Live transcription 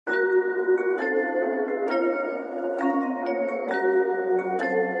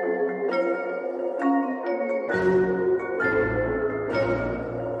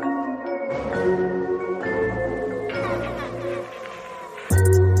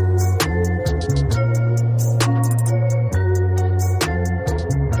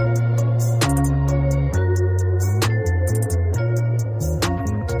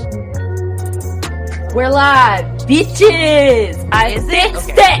live, bitches. I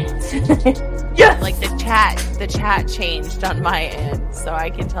fixed it. Yes. Like the chat changed on my end, so I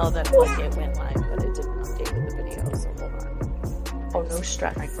can tell that like it went live, but it didn't update with the video. So hold on. Oh, no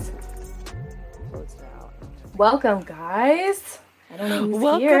stress. Close it out. Welcome, guys. I don't know who's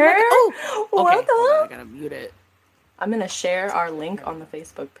Welcome. here. Oh, okay. Welcome. Hold on, I gotta mute it. I'm gonna share our link on the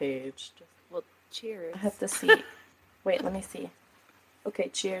Facebook page. Well, cheers. I have to see. Wait, let me see. Okay,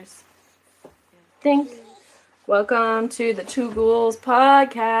 cheers. Think. Welcome to the Two Ghouls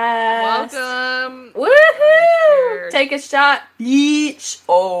podcast. Welcome. Woohoo! Take a shot, beach.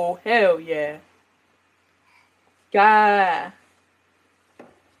 Oh, hell yeah. God.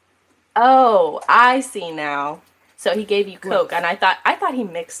 Oh, I see now. So he gave you Coke, and I thought he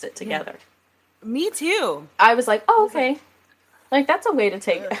mixed it together. Yeah. Me too. I was like, oh, okay. Like, that's a way to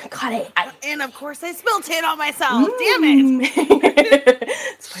take it. God, and of course I spilled it on myself. Damn it.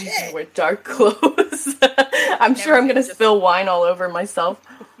 It's why you wear dark clothes. I'm sure I'm going to spill wine all over myself.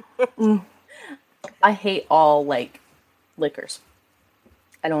 I hate all, like, liquors.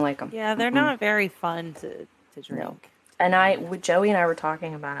 I don't like them. Yeah, they're not very fun to drink. No. And Joey and I were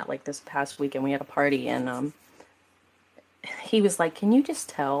talking about it, like, this past weekend. We had a party, and he was like, can you just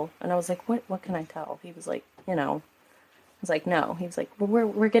tell? And I was like, what can I tell? He was like, you know. I was like, no. He was like, well,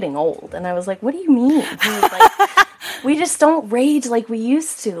 we're getting old. And I was like, what do you mean? He was like, we just don't rage like we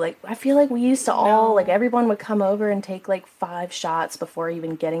used to. Like, I feel like we used to all, like, everyone would come over and take, like, 5 shots before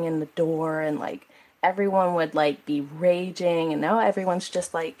even getting in the door. And, like, everyone would, like, be raging. And now everyone's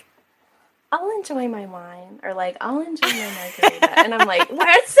just like, I'll enjoy my wine. Or, like, I'll enjoy my margarita. And I'm like,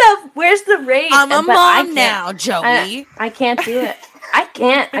 where's the rage? I'm a mom now, Joey. I can't do it. I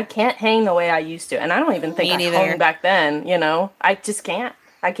can't hang the way I used to. And I don't even think I hung back then, you know? I just can't.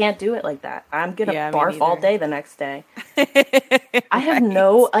 I can't do it like that. I'm going to barf all day the next day. I have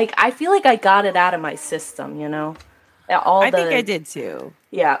I feel like I got it out of my system, you know? I think I did too.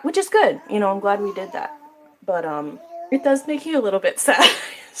 Yeah, which is good. You know, I'm glad we did that. But it does make you a little bit sad.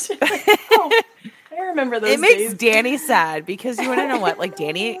 Like, oh, I remember those days. It makes Danny sad because you want to know what? Like,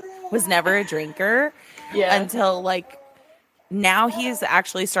 Danny was never a drinker until, like, now he's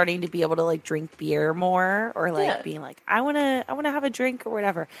actually starting to be able to, like, drink beer more or, like, being like, I want to have a drink or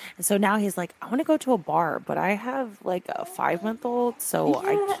whatever. And so now he's like, I want to go to a bar, but I have, like, a 5-month-old, so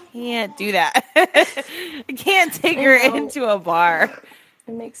I can't do that. I can't take her into a bar.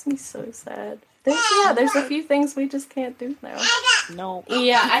 It makes me so sad. There's a few things we just can't do now. No.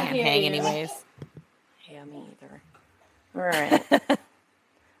 Yeah, I can't hang anyways. Yeah, me either. All right.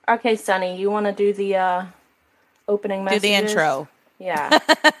 Okay, Sunny, you want to do the opening messages? Do the intro. Yeah.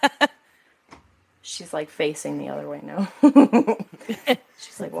 She's like facing the other way now.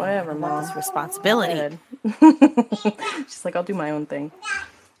 She's like, whatever, Mom. This responsibility. She's like, I'll do my own thing.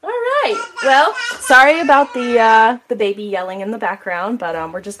 All right. Well, sorry about the baby yelling in the background, but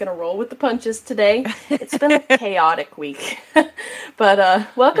we're just gonna roll with the punches today. It's been a chaotic week, but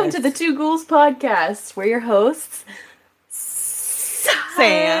welcome to the Two Ghouls podcast. We're your hosts,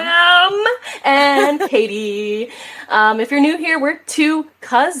 Sam and Katie. If you're new here, we're two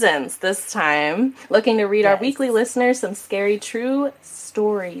cousins this time, looking to read our weekly listeners some scary true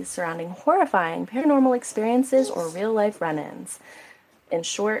stories surrounding horrifying paranormal experiences or real life run-ins. In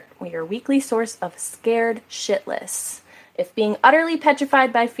short, we are your weekly source of scared shitless. If being utterly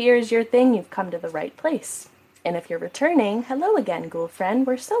petrified by fear is your thing, you've come to the right place. And if you're returning, hello again, ghoul friend.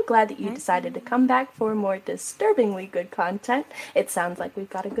 We're so glad that you decided to come back for more disturbingly good content. It sounds like we've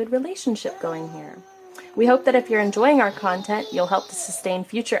got a good relationship going here. We hope that if you're enjoying our content, you'll help to sustain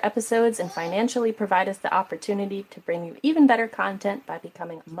future episodes and financially provide us the opportunity to bring you even better content by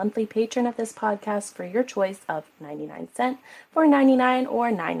becoming a monthly patron of this podcast for your choice of 99¢, $4.99,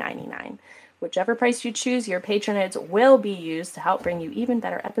 or $9.99. Whichever price you choose, your patronage will be used to help bring you even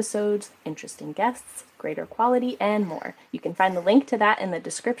better episodes, interesting guests, greater quality, and more. You can find the link to that in the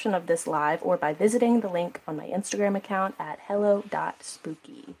description of this live or by visiting the link on my Instagram account at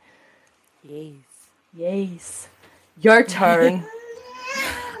hello.spooky. Yes. Your turn.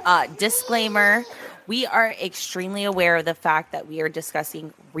 Disclaimer. We are extremely aware of the fact that we are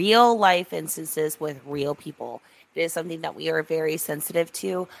discussing real life instances with real people. It is something that we are very sensitive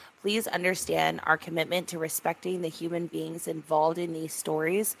to. Please understand our commitment to respecting the human beings involved in these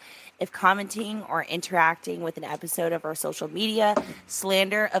stories. If commenting or interacting with an episode of our social media,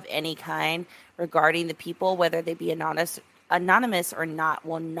 slander of any kind regarding the people, whether they be anonymous or not,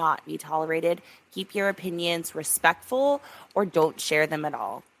 will not be tolerated. Keep your opinions respectful or don't share them at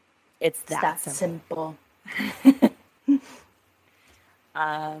all. It's that simple.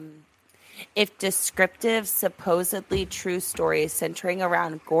 If descriptive, supposedly true stories centering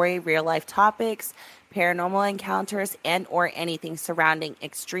around gory real-life topics, paranormal encounters, and or anything surrounding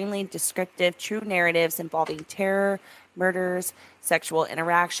extremely descriptive true narratives involving terror, murders, sexual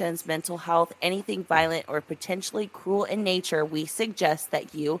interactions, mental health, anything violent or potentially cruel in nature, we suggest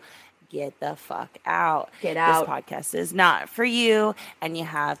that you get the fuck out. Get out. This podcast is not for you, and you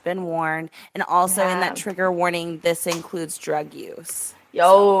have been warned. And also in that trigger warning, this includes drug use.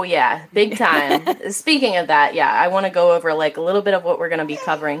 Oh, yeah, big time. Speaking of that, yeah, I want to go over like a little bit of what we're going to be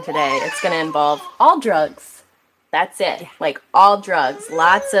covering today. It's going to involve all drugs. That's it. Yeah. Like all drugs.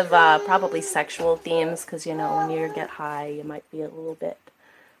 Lots of probably sexual themes because, you know, when you get high, you might be a little bit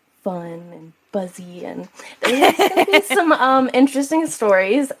fun and buzzy. And there's going to be some interesting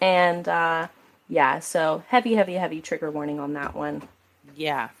stories. And yeah, so heavy trigger warning on that one.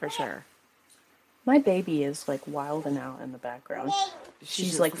 Yeah, for sure. My baby is like wilding out in the background.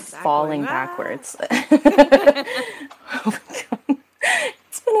 She's like falling backwards. Oh my God.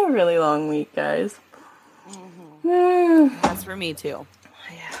 It's been a really long week, guys. That's for me too.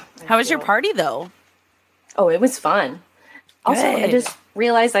 Yeah. How was your party though? Oh, it was fun. Also, I just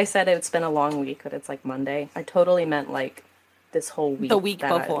realized I said it's been a long week, but it's like Monday. I totally meant like this whole week. The week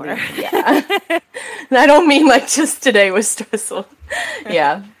before. Yeah. And I don't mean like just today was stressful.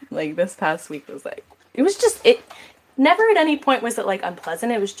 Yeah. Like this past week was like, it was just, it never at any point was it like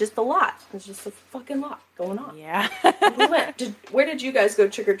unpleasant. It was just a lot. It was just a fucking lot going on. Yeah. Where did you guys go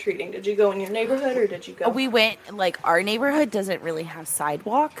trick-or-treating? Did you go in your neighborhood or did you go? We went, like our neighborhood doesn't really have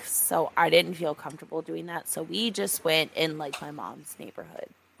sidewalks. So I didn't feel comfortable doing that. So we just went in like my mom's neighborhood,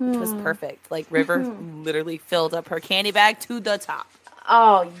 which was perfect. Like River literally filled up her candy bag to the top.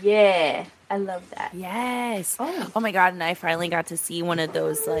 Oh, yeah. I love that. Yes. Oh my God. And I finally got to see one of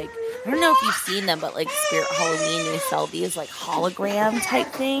those, like, I don't know if you've seen them, but like Spirit Halloween, they sell these like hologram type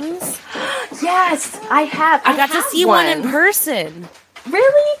things. Yes, I have. I got to see one in person.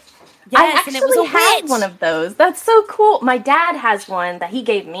 Really? Yes, and it was a had one of those. That's so cool. My dad has one that he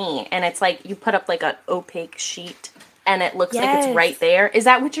gave me, and it's like you put up like an opaque sheet. And it looks like it's right there. Is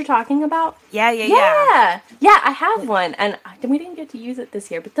that what you're talking about? Yeah. Yeah, I have one. And we didn't get to use it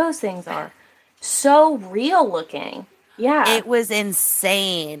this year, but those things are so real looking. Yeah. It was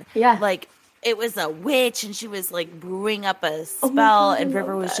insane. Yeah. Like, it was a witch, and she was, like, brewing up a spell, and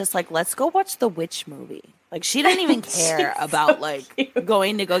River was just like, let's go watch the witch movie. Like, she didn't even care about, so like,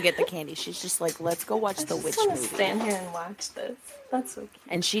 going to go get the candy. She's just like, let's go watch the witch movie. Stand here and watch this. That's so cute.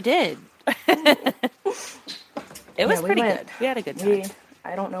 And she did. It was pretty good. We had a good time.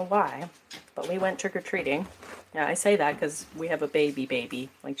 I don't know why, but we went trick-or-treating. Yeah, I say that because we have a baby.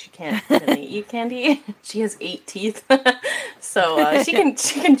 Like, she can't really eat candy. She has 8 teeth. So she can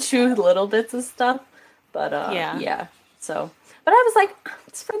chew little bits of stuff. But yeah. So, but I was like,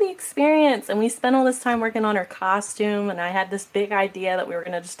 it's for the experience. And we spent all this time working on her costume. And I had this big idea that we were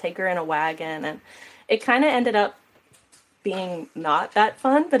going to just take her in a wagon. And it kind of ended up being not that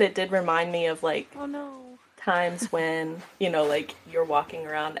fun. But it did remind me of like... Oh, no. Times when, you know, like you're walking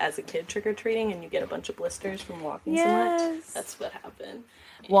around as a kid trick-or-treating and you get a bunch of blisters from walking so much. That's what happened.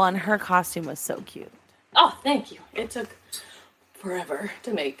 Well, and her costume was so cute. Oh, thank you. It took forever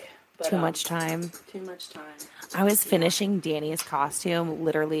to make. But, Too much time. I was finishing Danny's costume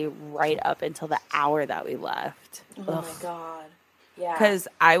literally right up until the hour that we left. Oh my God. Yeah. Because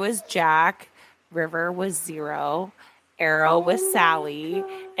I was Jack, River was Zero, Arrow was Sally,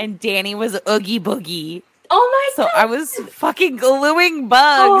 and Danny was Oogie Boogie. Oh my God. So I was fucking gluing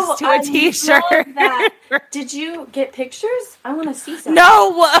bugs to a t-shirt. Love that. Did you get pictures? I want to see some.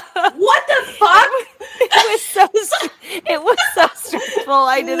 No. What the fuck? It was so stressful.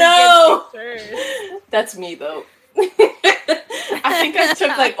 I didn't get pictures. That's me though. I think I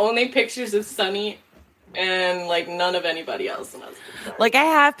took like only pictures of Sunny and like none of anybody else. And I was like, I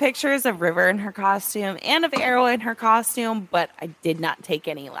have pictures of River in her costume and of Arrow in her costume, but I did not take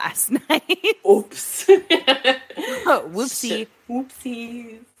any last night. Oops. Whoopsie. Shit.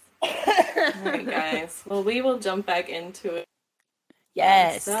 Whoopsies. Alright, guys. Well, we will jump back into it.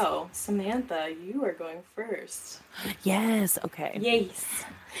 Yes. So, Samantha, you are going first. Yes. Okay. Yes.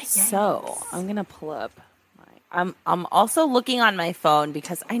 So, I'm going to pull up. I'm also looking on my phone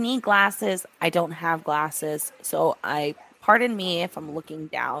because I need glasses. I don't have glasses. So pardon me if I'm looking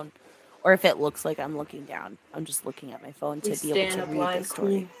down or if it looks like I'm looking down. I'm just looking at my phone to be able to read the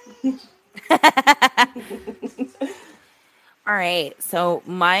story. All right. So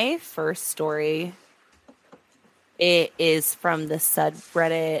my first story, it is from the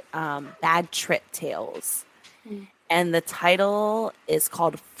subreddit Bad Trip Tales. And the title is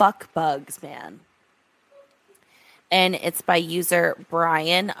called Fuck Bugs, Man. And it's by user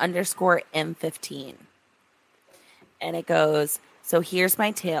Brian_M15. And it goes, so here's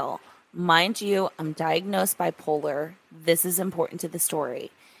my tale. Mind you, I'm diagnosed bipolar. This is important to the story.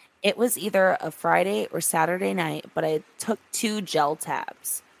 It was either a Friday or Saturday night, but I took 2 gel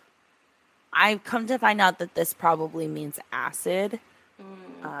tabs. I've come to find out that this probably means acid,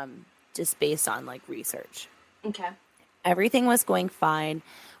 just based on like research. Okay. Everything was going fine,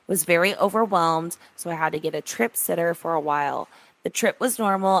 was very overwhelmed, so I had to get a trip sitter for a while. The trip was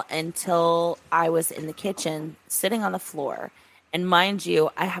normal until I was in the kitchen sitting on the floor. And mind you,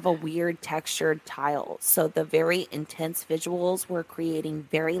 I have a weird textured tile, so the very intense visuals were creating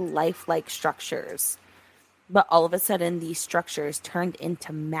very lifelike structures. But all of a sudden, these structures turned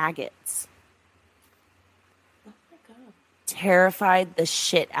into maggots. Oh my God. Terrified the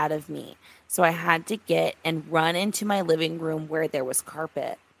shit out of me. So I had to get and run into my living room where there was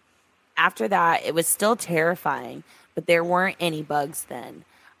carpet. After that, it was still terrifying, but there weren't any bugs then.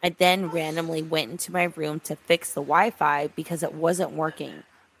 I then randomly went into my room to fix the Wi-Fi because it wasn't working,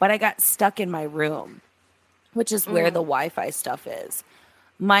 but I got stuck in my room, which is where the Wi-Fi stuff is.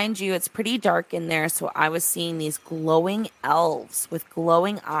 Mind you, it's pretty dark in there, so I was seeing these glowing elves with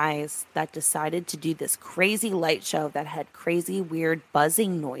glowing eyes that decided to do this crazy light show that had crazy weird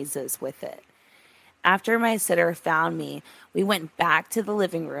buzzing noises with it. After my sitter found me, we went back to the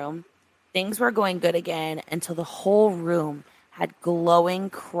living room. Things were going good again until the whole room had glowing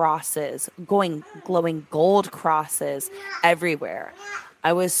gold crosses everywhere.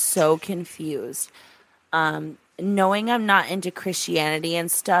 I was so confused. Knowing I'm not into Christianity and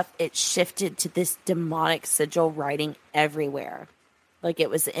stuff, it shifted to this demonic sigil writing everywhere. Like it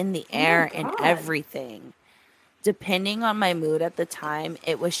was in the air and everything. Depending on my mood at the time,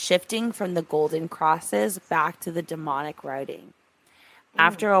 it was shifting from the golden crosses back to the demonic writing.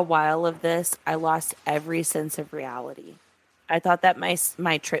 After a while of this, I lost every sense of reality. I thought that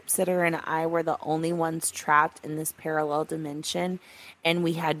my trip sitter and I were the only ones trapped in this parallel dimension, and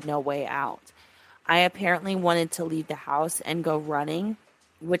we had no way out. I apparently wanted to leave the house and go running,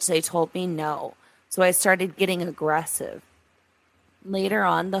 which they told me no. So I started getting aggressive. Later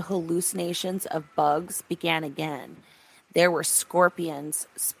on, the hallucinations of bugs began again. There were scorpions,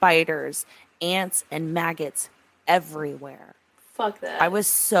 spiders, ants, and maggots everywhere. Fuck that. I was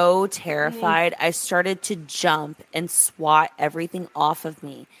so terrified. I started to jump and swat everything off of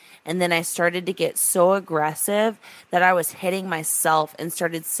me. And then I started to get so aggressive that I was hitting myself and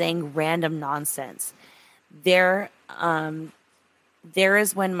started saying random nonsense. There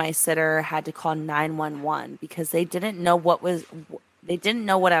is when my sitter had to call 911 because they didn't know what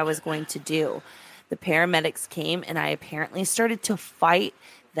I was going to do. The paramedics came and I apparently started to fight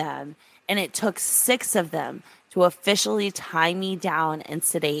them, and it took 6 of them to officially tie me down and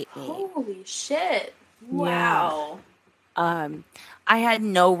sedate me. Holy shit. Wow. I had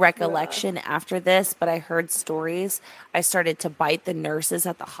no recollection after this, but I heard stories. I started to bite the nurses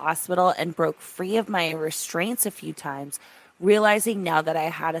at the hospital and broke free of my restraints a few times, realizing now that I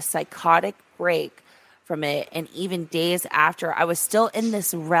had a psychotic break from it, and even days after, I was still in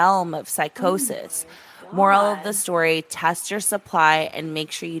this realm of psychosis. Moral of the story, test your supply and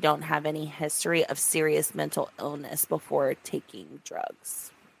make sure you don't have any history of serious mental illness before taking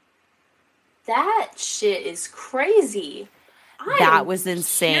drugs. That shit is crazy. That was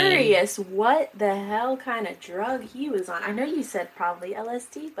insane. I'm curious what the hell kind of drug he was on. I know you said probably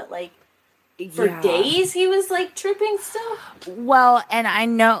LSD, but like for days he was like tripping still? Well, and I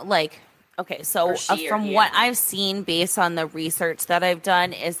know like... Okay, so from what I've seen based on the research that I've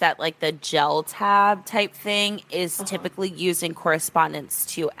done is that like the gel tab type thing is typically used in correspondence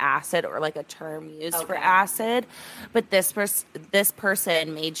to acid, or like a term used for acid. But this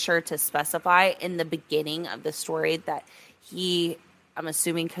person made sure to specify in the beginning of the story that I'm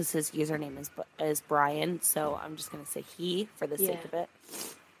assuming because his username is Brian, so I'm just going to say he for the sake of it,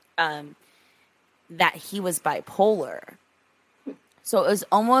 that he was bipolar. So it was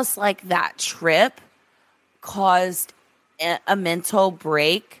almost like that trip caused a mental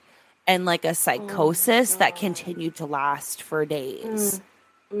break and like a psychosis that continued to last for days.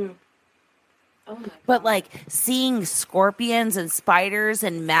 But like seeing scorpions and spiders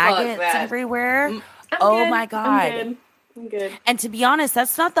and maggots everywhere. My God. I'm good. And to be honest,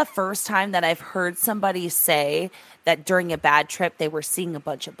 that's not the first time that I've heard somebody say that during a bad trip they were seeing a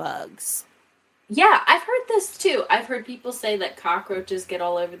bunch of bugs. Yeah, I've heard this too. I've heard people say that cockroaches get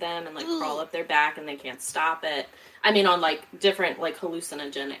all over them and like crawl up their back and they can't stop it. I mean, on like different like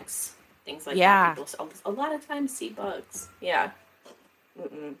hallucinogenics, things like that. People a lot of times see bugs. Yeah.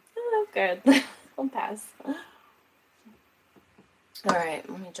 Oh, good. I'll pass. All right,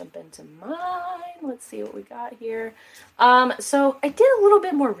 let me jump into mine. Let's see what we got here. So I did a little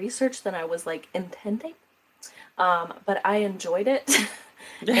bit more research than I was like intending, but I enjoyed it.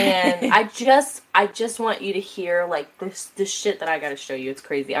 And I just want you to hear like this shit that I got to show you. It's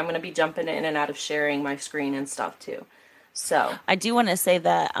crazy. I'm going to be jumping in and out of sharing my screen and stuff too. So I do want to say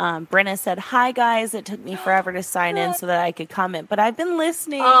that Brenna said, "Hi guys, it took me forever to sign in so that I could comment, but I've been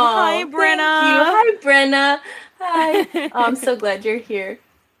listening." Hi Brenna. Thank you. Hi Brenna. Hi. Oh, I'm so glad you're here.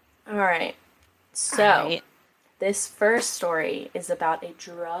 All right. So this first story is about a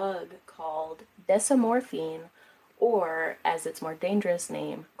drug called desomorphine, or as its more dangerous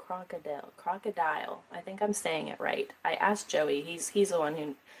name, crocodile. I think I'm saying it right. I asked Joey. He's the one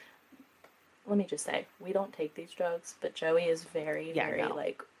who. Let me just say, we don't take these drugs, but Joey is very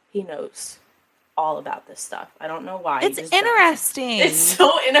like, he knows all about this stuff. I don't know why. It's interesting. It's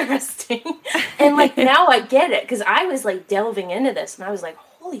so interesting. And like now I get it, because I was like delving into this and I was like,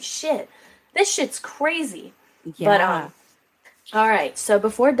 holy shit, this shit's crazy. Yeah. But all right, so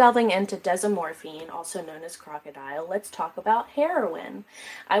before delving into desomorphine, also known as crocodile, let's talk about heroin.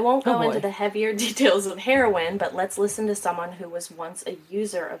 I won't go into the heavier details of heroin, but let's listen to someone who was once a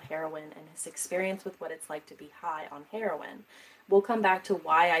user of heroin and his experience with what it's like to be high on heroin. We'll come back to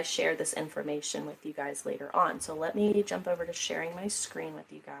why I share this information with you guys later on. So let me jump over to sharing my screen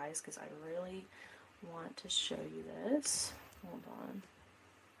with you guys, because I really want to show you this. Hold on.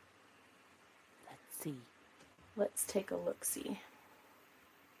 Let's see. Let's take a look-see.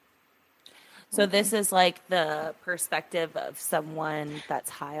 So this is like the perspective of someone that's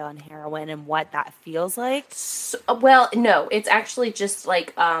high on heroin and what that feels like? So, well, no, it's actually just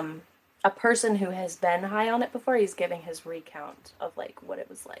like a person who has been high on it before. He's giving his recount of like what it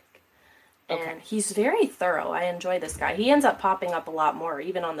was like. And he's very thorough. I enjoy this guy. He ends up popping up a lot more,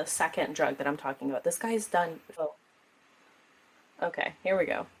 even on the second drug that I'm talking about. This guy's done... Oh. Okay, here we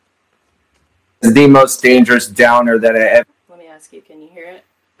go. The most dangerous downer that I ever... Let me ask you, can you hear it?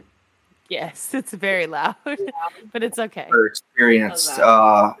 Yes, it's very loud, but it's okay. Experienced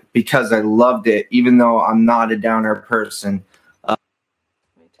because I loved it, even though I'm not a downer person.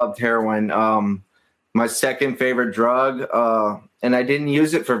 Loved heroin. My second favorite drug, and I didn't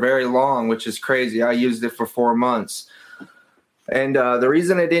use it for very long, which is crazy. I used it for 4 months. And the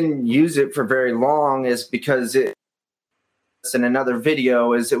reason I didn't use it for very long is because in another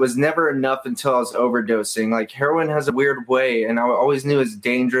video is it was never enough until I was overdosing. Like heroin has a weird way, and I always knew it's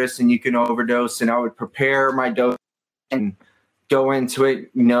dangerous and you can overdose, and I would prepare my dose and go into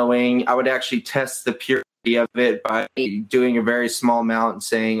it knowing I would actually test the purity of it by doing a very small amount and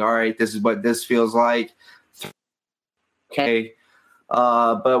saying, all right, this is what this feels like. Okay.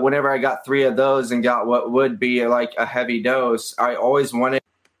 But whenever I got 3 of those and got what would be like a heavy dose, I always wanted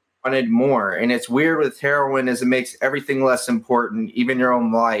more. And it's weird with heroin is it makes everything less important, even your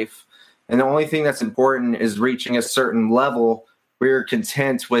own life. And the only thing that's important is reaching a certain level where you're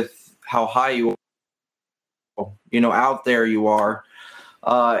content with how high you are, out there you are.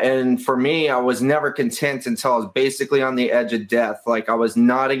 And for me, I was never content until I was basically on the edge of death. Like I was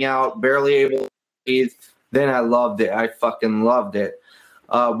nodding out, barely able to breathe. Then I loved it. I fucking loved it.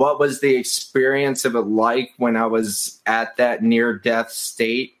 What was the experience of it like when I was at that near-death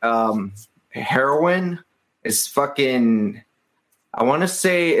state? Heroin is fucking, I want to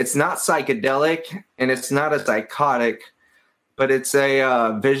say it's not psychedelic and it's not a psychotic, but it's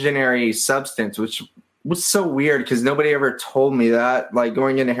a visionary substance, which was so weird because nobody ever told me that. Like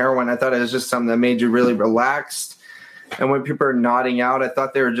going into heroin, I thought it was just something that made you really relaxed. And when people are nodding out, I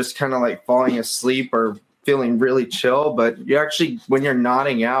thought they were just kind of like falling asleep or feeling really chill, but you actually, when you're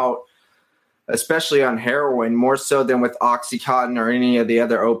nodding out, especially on heroin, more so than with Oxycontin or any of the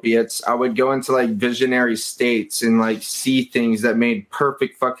other opiates, I would go into like visionary states and like see things that made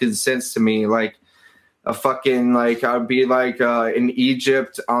perfect fucking sense to me. Like a fucking, like I would be like in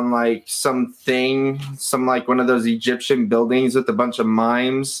Egypt on like some like one of those Egyptian buildings with a bunch of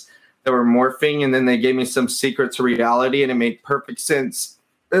mimes that were morphing, and then they gave me some secret to reality and it made perfect sense.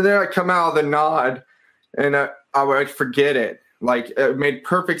 And then I come out of the nod and I would forget it. Like it made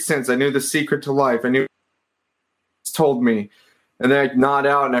perfect sense. I knew the secret to life. I knew it's told me. And then I nod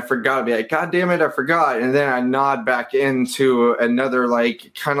out and I forgot. I'd be like, God damn it, I forgot. And then I nod back into another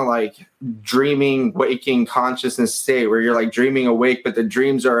like kind of like dreaming, waking consciousness state where you're like dreaming awake, but the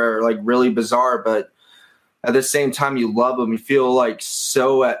dreams are like really bizarre. But at the same time, you love them. You feel like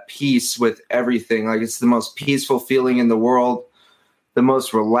so at peace with everything. Like it's the most peaceful feeling in the world, the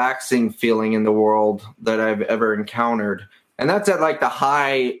most relaxing feeling in the world that I've ever encountered. And that's at like the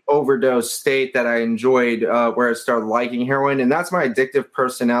high overdose state that I enjoyed, where I started liking heroin. And that's my addictive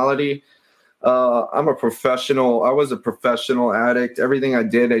personality. I'm a professional. I was a professional addict. Everything I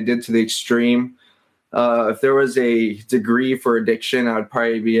did to the extreme. If there was a degree for addiction, I would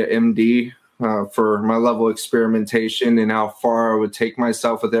probably be an MD. for my level of experimentation and how far I would take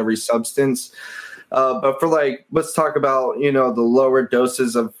myself with every substance. But for like, let's talk about, the lower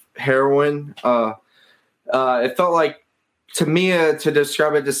doses of heroin. It felt like, to me, to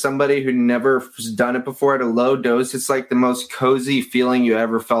describe it to somebody who never has done it before at a low dose, it's like the most cozy feeling you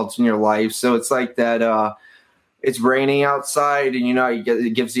ever felt in your life. So it's like that, it's raining outside and,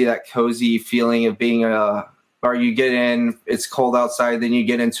 it gives you that cozy feeling of being or you get in, it's cold outside, then you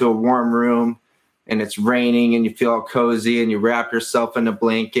get into a warm room and it's raining and you feel all cozy and you wrap yourself in a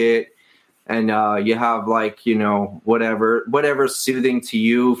blanket. And you have like, whatever's soothing to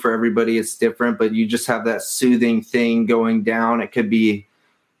you. For everybody, it's different, but you just have that soothing thing going down. It could be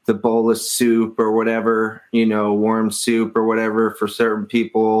the bowl of soup or whatever, warm soup or whatever for certain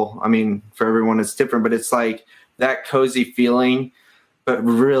people. I mean, for everyone, it's different, but it's like that cozy feeling, but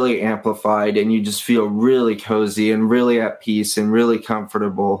really amplified. And you just feel really cozy and really at peace and really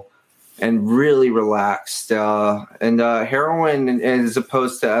comfortable and really relaxed. Heroin, as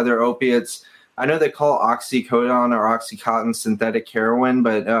opposed to other opiates, I know they call oxycodone or Oxycontin synthetic heroin,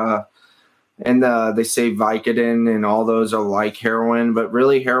 but they say Vicodin and all those are like heroin. But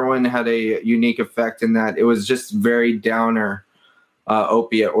really, heroin had a unique effect in that it was just very downer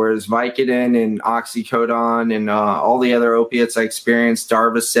opiate, whereas Vicodin and oxycodone and all the other opiates I experienced,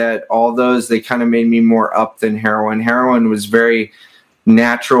 Darvocet, all those, they kind of made me more up than heroin. Heroin was very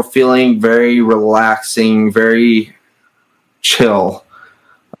natural feeling, very relaxing, very chill.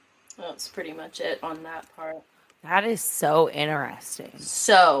 That's pretty much it on that part. That is so interesting.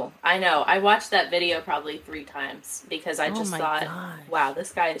 So, I know. I watched that video probably 3 times because I just thought, wow,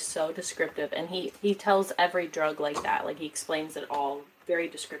 this guy is so descriptive. And he tells every drug like that. Like, he explains it all very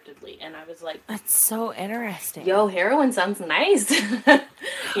descriptively. And I was like, that's so interesting. Yo, heroin sounds nice.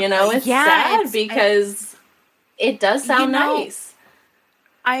 It's sad because it does sound nice.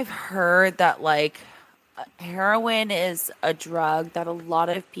 I've heard that, like, heroin is a drug that a lot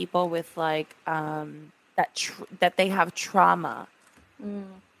of people with, like, that they have trauma,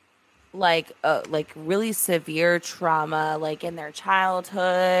 like really severe trauma, like in their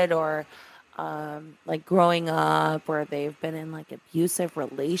childhood or like growing up, or they've been in like abusive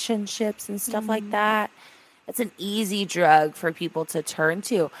relationships and stuff like that. It's an easy drug for people to turn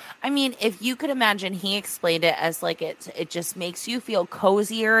to. I mean, if you could imagine, he explained it as like it just makes you feel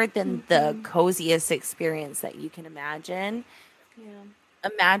cozier than the coziest experience that you can imagine. Yeah.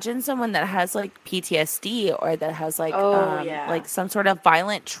 Imagine someone that has like PTSD or that has like like some sort of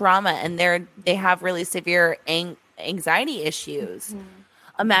violent trauma, and they have really severe anxiety issues.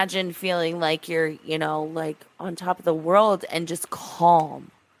 Imagine feeling like you're, like on top of the world and just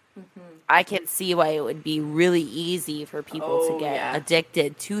calm. I can see why it would be really easy for people to get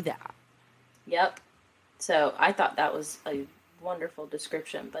addicted to that. Yep. So I thought that was a wonderful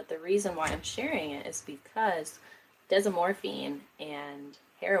description, but the reason why I'm sharing it is because desmorphine and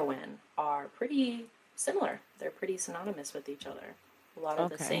heroin are pretty similar. They're pretty synonymous with each other. A lot of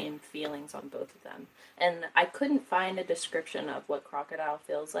the same feelings on both of them. And I couldn't find a description of what crocodile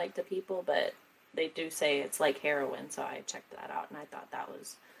feels like to people, but they do say it's like heroin, so I checked that out, and I thought that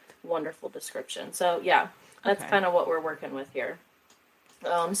was wonderful description. So yeah, that's kind of what we're working with here.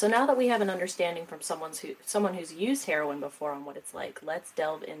 So now that we have an understanding from someone who's used heroin before on what it's like, let's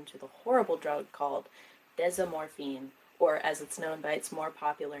delve into the horrible drug called desmorphine, or as it's known by its more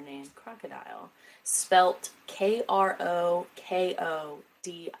popular name, crocodile, spelt Krokodil.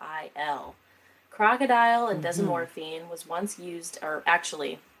 Crocodile and desmorphine was once used, or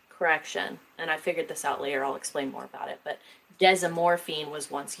actually, correction, and I figured this out later, I'll explain more about it, but desmorphine was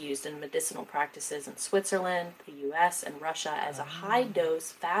once used in medicinal practices in Switzerland, the US, and Russia as a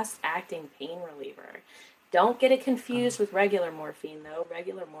high-dose, fast-acting pain reliever. Don't get it confused with regular morphine, though.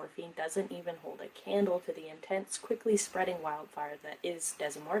 Regular morphine doesn't even hold a candle to the intense, quickly spreading wildfire that is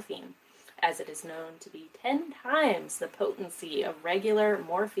desmorphine, as it is known to be 10 times the potency of regular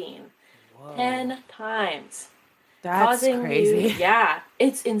morphine. Whoa. 10 times. That's crazy.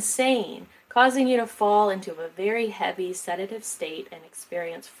 It's insane. Causing you to fall into a very heavy sedative state and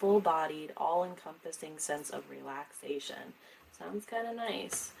experience full-bodied, all-encompassing sense of relaxation. Sounds kind of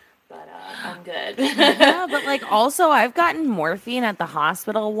nice, but I'm good. Yeah, but like also I've gotten morphine at the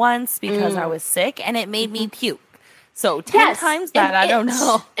hospital once because I was sick and it made me puke. So 10 times that, I don't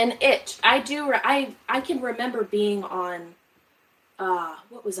know. An itch. I can remember being on,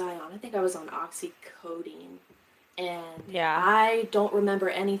 what was I on? I think I was on oxycodone. And I don't remember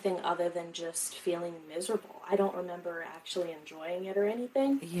anything other than just feeling miserable. I don't remember actually enjoying it or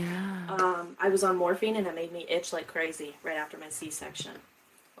anything. Yeah. I was on morphine and it made me itch like crazy right after my C-section.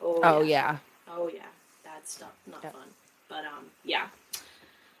 Oh yeah. Bad stuff. Not fun. But yeah.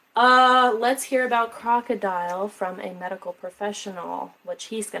 Let's hear about crocodile from a medical professional, which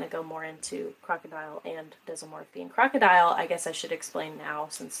he's going to go more into crocodile and desomorphine. Crocodile, I guess I should explain now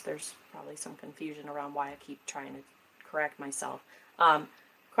since there's probably some confusion around why I keep trying to correct myself.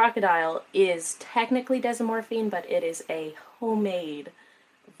 Crocodile is technically desomorphine, but it is a homemade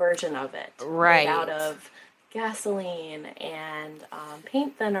version of it. Right. Made out of gasoline and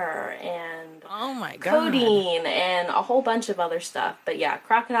paint thinner and oh my god, codeine and a whole bunch of other stuff. But yeah,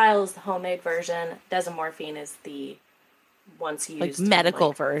 crocodile is the homemade version. Desomorphine is the once used like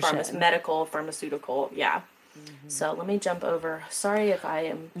medical version, medical pharmaceutical. Yeah. Mm-hmm. So let me jump over. Sorry if I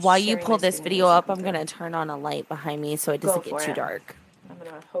am. While you pull this video up, I'm gonna turn on a light behind me so it doesn't get too dark. I'm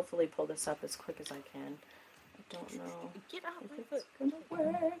gonna hopefully pull this up as quick as I can. I don't know if it's gonna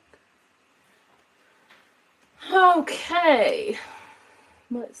work. Okay,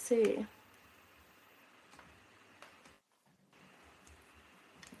 let's see.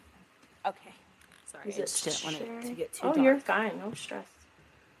 Okay, sorry, I just didn't want it to get too dark. Oh, you're fine, no stress.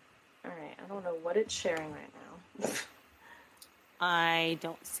 All right, I don't know what it's sharing right now. I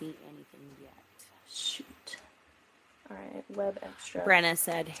don't see anything yet. Shoot. All right, web extra. Brenna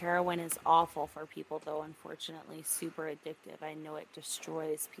said, heroin is awful for people, though, unfortunately, super addictive. I know it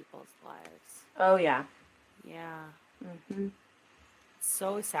destroys people's lives. Oh, yeah. Yeah. Mm-hmm.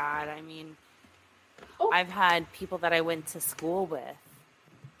 So sad. I mean, I've had people that I went to school with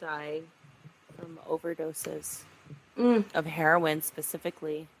die from overdoses of heroin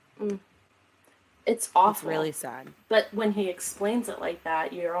specifically. It's awful. It's really sad. But when he explains it like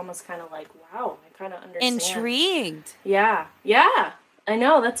that, you're almost kind of like, wow, I kind of understand. Intrigued. Yeah. Yeah. I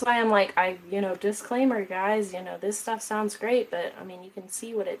know. That's why I'm like, disclaimer, guys, this stuff sounds great, but I mean, you can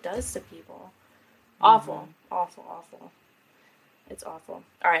see what it does to people. Awful. Awful. Awful. It's awful.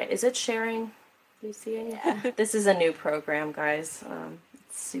 All right. Is it sharing? Do you see it? Yeah. This is a new program, guys.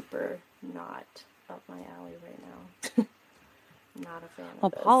 It's super not up my alley right now. Not a fan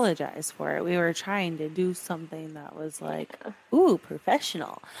of this. Apologize for it. We were trying to do something that was like, ooh,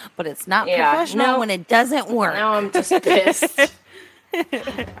 professional. But it's not professional when it doesn't work. Now I'm just pissed. All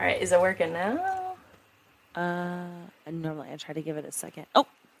right. Is it working now? Normally I try to give it a second. Oh,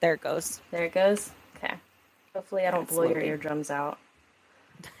 there it goes. There it goes? Okay. Hopefully I don't blow your eardrums out.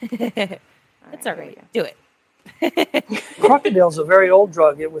 It's all right. Do it. Crocodile is a very old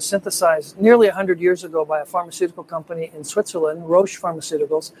drug. It was synthesized nearly 100 years ago by a pharmaceutical company in Switzerland, Roche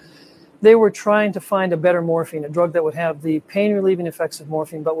Pharmaceuticals. They were trying to find a better morphine, a drug that would have the pain-relieving effects of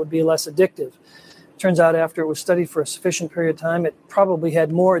morphine but would be less addictive. Turns out after it was studied for a sufficient period of time, it probably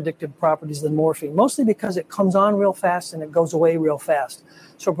had more addictive properties than morphine, mostly because it comes on real fast and it goes away real fast.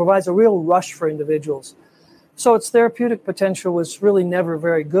 So it provides a real rush for individuals. So its therapeutic potential was really never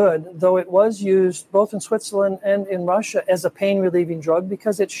very good, though it was used both in Switzerland and in Russia as a pain-relieving drug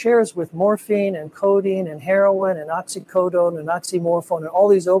because it shares with morphine and codeine and heroin and oxycodone and oxymorphone and all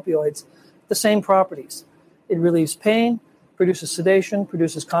these opioids the same properties. It relieves pain, produces sedation,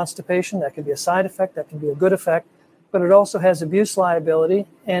 produces constipation. That can be a side effect, that can be a good effect, but it also has abuse liability.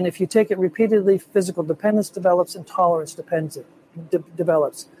 And if you take it repeatedly, physical dependence develops and tolerance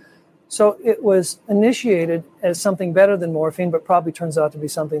develops. So it was initiated as something better than morphine, but probably turns out to be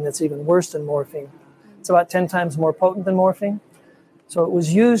something that's even worse than morphine. It's about 10 times more potent than morphine. So it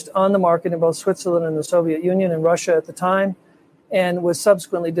was used on the market in both Switzerland and the Soviet Union and Russia at the time, and was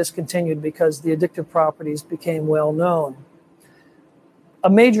subsequently discontinued because the addictive properties became well known. A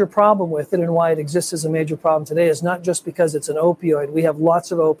major problem with it, and why it exists as a major problem today, is not just because it's an opioid. We have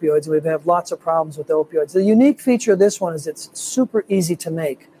lots of opioids. We have lots of problems with opioids. The unique feature of this one is it's super easy to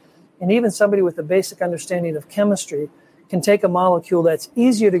make. And even somebody with a basic understanding of chemistry can take a molecule that's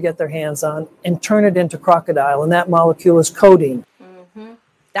easier to get their hands on and turn it into crocodile, and that molecule is codeine. Mm-hmm.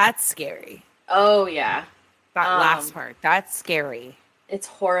 That's scary. Oh, yeah. That last part, that's scary. It's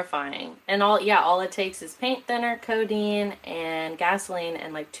horrifying. And all it takes is paint thinner, codeine, and gasoline,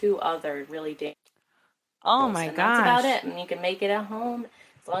 and like 2 other really dangerous. Oh my gosh. That's about it. And you can make it at home.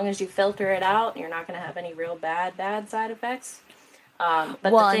 As long as you filter it out, you're not going to have any real bad side effects. But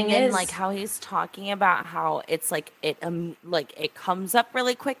the thing is, like how he's talking about how it's like it comes up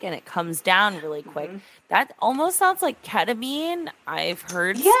really quick and it comes down really quick. That almost sounds like ketamine. I've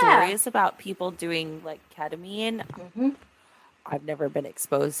heard stories about people doing like ketamine. I've never been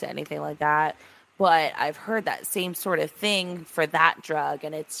exposed to anything like that, but I've heard that same sort of thing for that drug,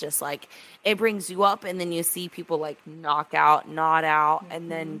 and it's just like it brings you up, and then you see people like nod out,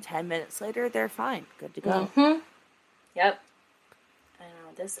 and then 10 minutes later they're fine, good to go. Yep.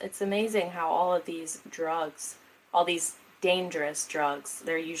 It's amazing how all of these drugs, all these dangerous drugs,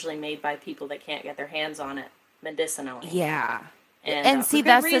 they're usually made by people that can't get their hands on it medicinally. Yeah. And see,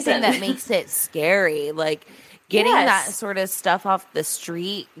 that's the thing that makes it scary. Like getting that sort of stuff off the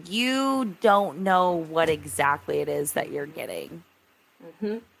street, you don't know what exactly it is that you're getting.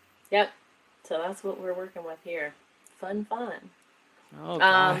 Mm-hmm. Yep. So that's what we're working with here. Fun. Oh,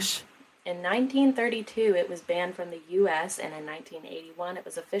 gosh. In 1932, it was banned from the U.S., and in 1981, it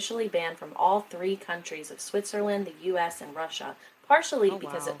was officially banned from all 3 countries of Switzerland, the U.S., and Russia, partially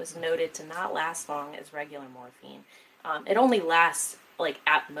because it was noted to not last long as regular morphine. It only lasts, like,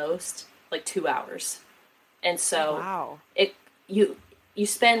 at most, like 2 hours. And so you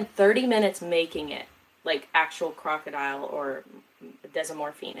spend 30 minutes making it, like actual crocodile or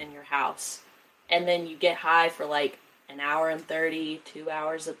desmorphine in your house, and then you get high for, like, an hour and 30, 2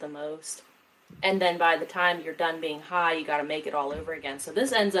 hours at the most. And then by the time you're done being high, you got to make it all over again. So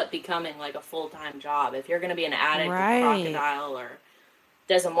this ends up becoming like a full-time job. If you're going to be an addict of crocodile or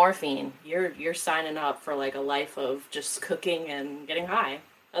desmorphine, you're signing up for like a life of just cooking and getting high.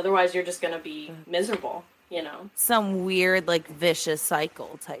 Otherwise, you're just going to be miserable, you know? Some weird, like, vicious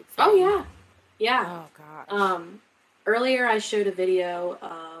cycle type thing. Oh, yeah. Yeah. Oh, gosh. Earlier, I showed a video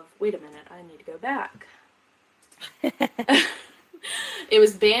of... Wait a minute. I need to go back. It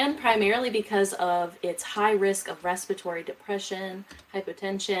was banned primarily because of its high risk of respiratory depression,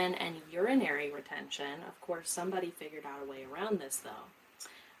 hypotension, and urinary retention. Of course, somebody figured out a way around this, though.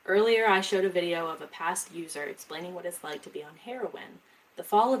 Earlier, I showed a video of a past user explaining what it's like to be on heroin. The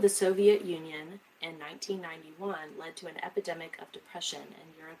fall of the Soviet Union in 1991 led to an epidemic of depression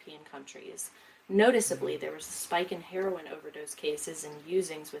in European countries. Noticeably, there was a spike in heroin overdose cases and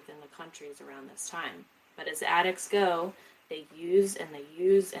usings within the countries around this time. But as addicts go, they use and they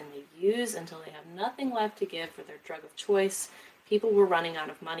use and they use until they have nothing left to give for their drug of choice. People were running out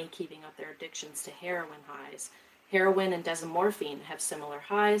of money keeping up their addictions to heroin highs. Heroin and desmorphine have similar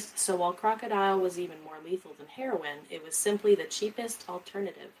highs, so while crocodile was even more lethal than heroin, it was simply the cheapest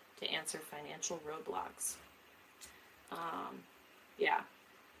alternative to answer financial roadblocks. Yeah.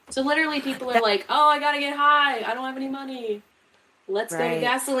 So literally people are like, oh, I gotta get high. I don't have any money. Let's go to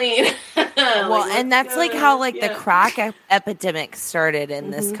gasoline. Well, and that's like how like the crack epidemic started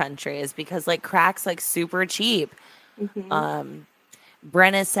in this country, is because like crack's like super cheap. Danny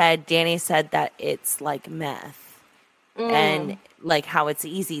said that it's like meth and like how it's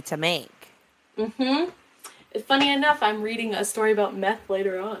easy to make. Funny enough, I'm reading a story about meth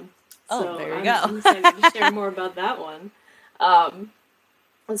later on. So there you go. I'm excited to share more about that one.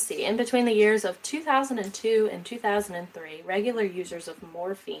 Let's see. In between the years of 2002 and 2003, regular users of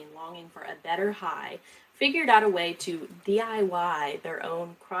morphine longing for a better high figured out a way to DIY their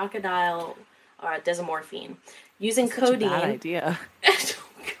own crocodile desmorphine using codeine. Bad idea.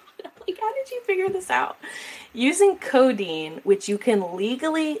 Like, how did you figure this out? Using codeine, which you can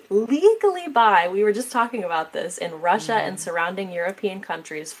legally buy. We were just talking about this in Russia and surrounding European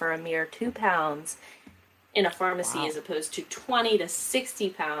countries for a mere £2 in a pharmacy, as opposed to 20 to 60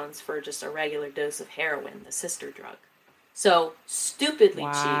 pounds for just a regular dose of heroin, the sister drug. So stupidly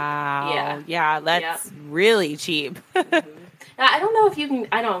cheap. Yeah, that's really cheap. I don't know if you can.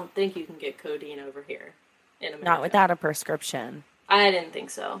 I don't think you can get codeine over here in America. Not without a prescription. I didn't think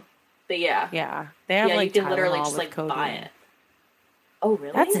so, but yeah, they have like you can literally Tylenol just like codeine. buy it. Oh,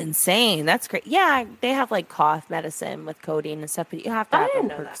 really? That's insane. That's great. Yeah, they have like cough medicine with codeine and stuff, but you have to have a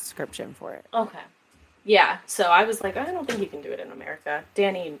prescription for it. Okay. Yeah, so I was like, I don't think you can do it in America.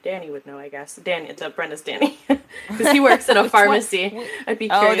 Danny would know, I guess. It's Brenda's Danny, because he works at a pharmacy. I'd be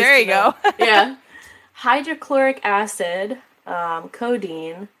curious. Oh, there you go. Yeah. Hydrochloric acid,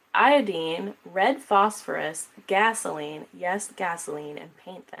 codeine, iodine, red phosphorus, gasoline, and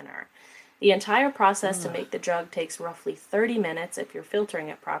paint thinner. The entire process to make the drug takes roughly 30 minutes if you're filtering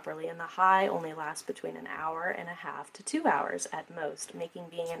it properly, and the high only lasts between an hour and a half to 2 hours at most, making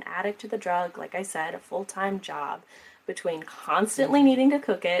being an addict to the drug, like I said, a full-time job between constantly needing to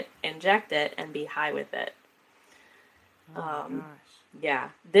cook it, inject it, and be high with it. Yeah,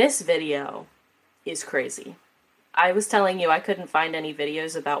 this video is crazy. I was telling you I couldn't find any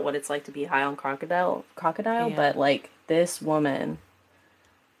videos about what it's like to be high on crocodile, but like this woman...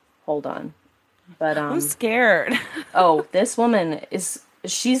 Hold on. But I'm scared. Oh, this woman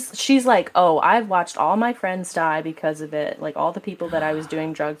she's like, oh, I've watched all my friends die because of it. Like all the people that I was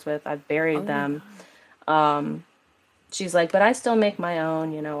doing drugs with, I've buried them. She's like, but I still make my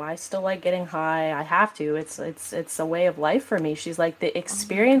own, you know, I still like getting high. I have to. It's a way of life for me. She's like, the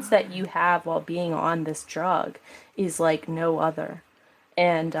experience that you have while being on this drug is like no other.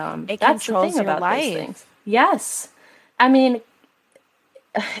 And it that's the controls thing your about life. those things. Yes. I mean,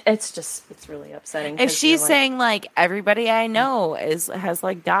 it's really upsetting. If she's saying like everybody I know has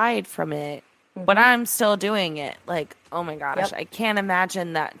like died from it, but I'm still doing it. Like, oh my gosh, Yep. I can't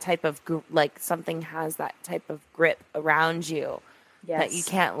imagine that type of like something has that type of grip around you that you Yes.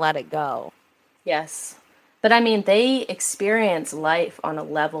 can't let it go. Yes. But I mean, they experience life on a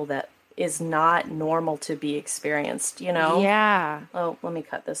level that is not normal to be experienced, you know? Yeah. Oh, let me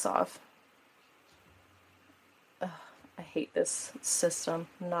cut this off. Ugh, I hate this system.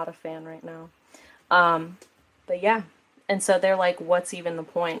 I'm not a fan right now. But yeah. And so they're like, what's even the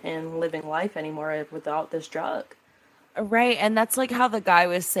point in living life anymore without this drug? Right. And that's like how the guy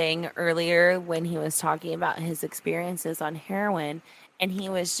was saying earlier when he was talking about his experiences on heroin. And he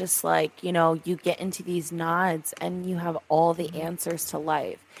was just like, you know, you get into these nods and you have all the answers to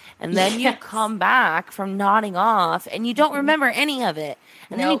life. And then you Yes. come back from nodding off and you don't remember any of it.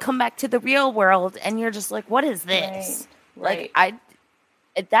 And then you Nope. come back to the real world and you're just like, what is this? Right. Like,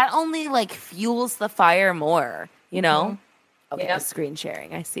 that only like fuels the fire more, you know? Okay, Yep. screen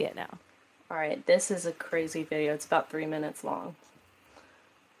sharing. I see it now. All right, this is a crazy video. It's about 3 minutes long.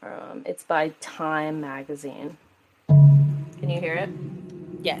 It's by Time Magazine. Can you hear it?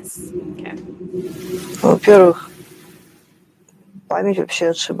 Yes. Okay. Во-первых, память вообще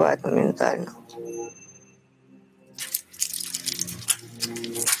отшибает моментально.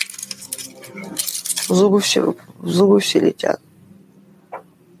 Зубы все летят.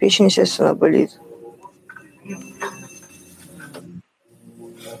 Печень, естественно, болит.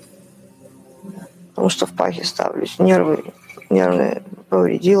 Потому что в пахе ставлюсь. Нервные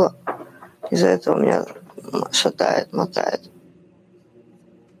повредила. Из-за этого меня шатает, мотает.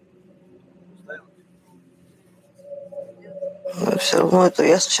 Но все равно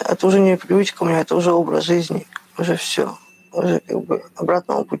это уже не привычка у меня, это уже образ жизни. Уже все. Уже как бы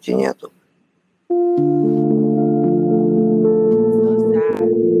обратного пути нету.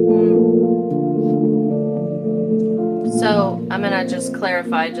 So I'm gonna just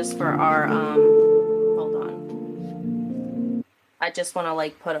clarify just for our hold on. I just want to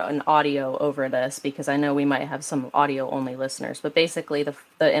like put an audio over this because I know we might have some audio only listeners. But basically,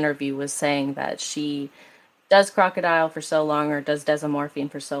 the interview was saying that she does crocodile for so long or does desomorphine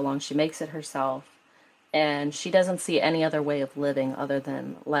for so long, she makes it herself, and she doesn't see any other way of living other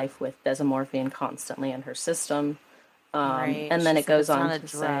than life with desomorphine constantly in her system. Right. And then She it said goes it's on not a to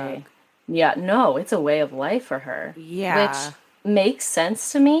drug. say, yeah, no, it's a way of life for her. Yeah. Which makes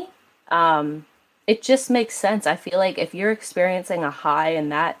sense to me. It just makes sense. I feel like if you're experiencing a high in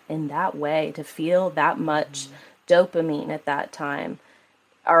that way, to feel that much dopamine at that time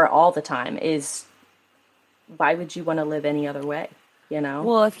or all the time is, why would you want to live any other way? You know?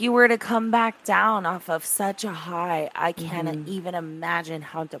 Well, if you were to come back down off of such a high, I can't even imagine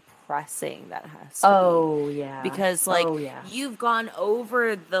how depressing that has to Oh yeah. be. Because like oh yeah. you've gone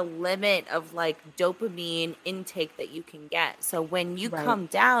over the limit of like dopamine intake that you can get. So when you Right. come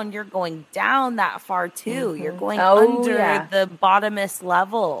down, you're going down that far too. You're going Oh, under yeah. the bottomest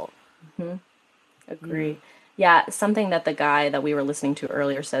level. Agree. Yeah, something that the guy that we were listening to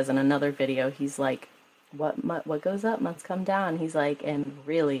earlier says in another video, he's like, what goes up must come down. He's like, and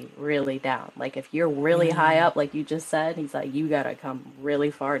really, really down. Like if you're really high up, like you just said, he's like, you gotta come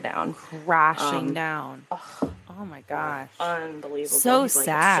really far down. Crashing down. Oh my gosh. Unbelievable. So He's like, it's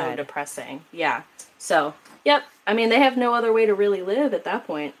so sad. depressing. Yeah. So, yep. I mean, they have no other way to really live at that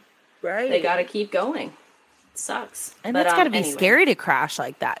point. Right. They gotta keep going. It sucks. And But, that's got to be anyway. scary to crash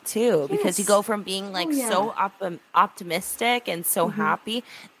like that too, because you Yes. go from being like yeah. so optimistic and so happy,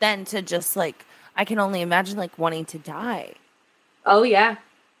 then to just like I can only imagine like wanting to die. Oh yeah,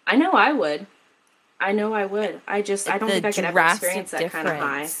 I know I would. I know I would. I don't The think I could ever drastic experience that kind of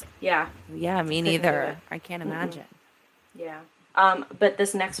high. difference. Yeah, Yeah, me Couldn't do neither. it. I can't imagine. yeah. But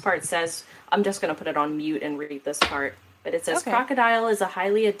this next part says, I'm just gonna put it on mute and read this part. But it says, Okay. crocodile is a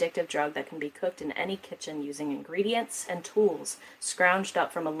highly addictive drug that can be cooked in any kitchen using ingredients and tools scrounged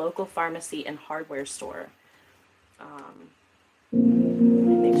up from a local pharmacy and hardware store. Let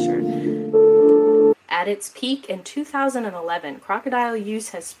me make sure. At its peak in 2011, crocodile use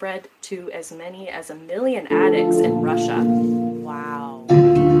has spread to as many as 1 million addicts in Russia. Wow.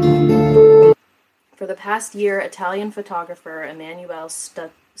 For the past year, Italian photographer Emanuele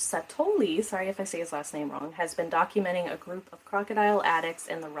Satoli, sorry if I say his last name wrong, has been documenting a group of crocodile addicts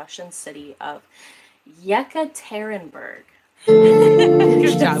in the Russian city of Yekaterinburg.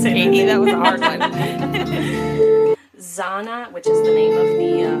 Good job, Katie. That was a hard one. Zana, which is the name of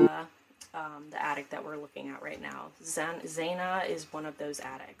the addict that we're looking at right now. Zana is one of those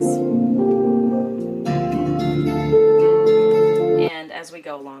addicts. And as we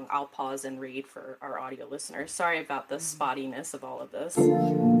go along, I'll pause and read for our audio listeners. Sorry about the spottiness of all of this.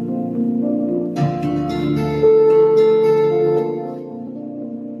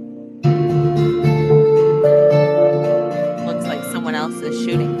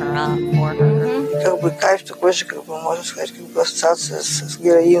 кайф такой же, как бы, можно сказать, как бы ассоциация с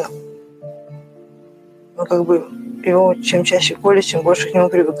героином. Но как бы его чем чаще колешь, тем больше к нему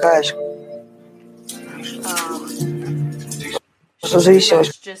привыкаешь. She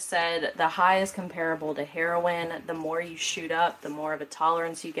just said the high is comparable to heroin. The more you shoot up, the more of a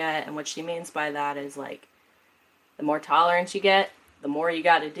tolerance you get. And what she means by that is like, the more tolerance you get, the more you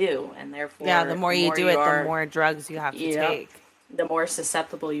got to do, and therefore, the more you do it, the more drugs you have to take. The more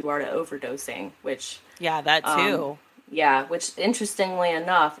susceptible you are to overdosing. Which that too. Which interestingly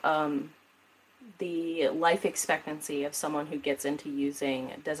enough, the life expectancy of someone who gets into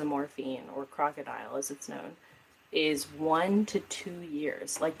using desmorphine or crocodile, as it's known, is 1 to 2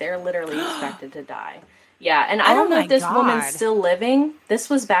 years. Like, they're literally expected to die. Yeah, and I don't know if this woman's still living. This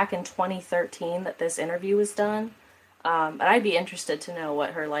was back in 2013 that this interview was done. But I'd be interested to know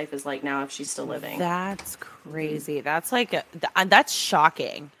what her life is like now if she's still living. That's crazy. That's like that's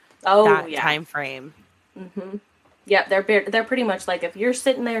shocking. That time frame. Mm-hmm. Yeah, they're pretty much like, if you're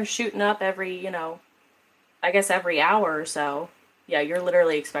sitting there shooting up every, I guess every hour or so, you're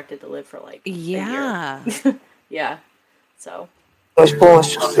literally expected to live for like a year. Yeah. So.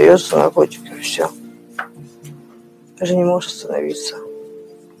 Полностью остается наркотики, и все. Даже не можешь остановиться.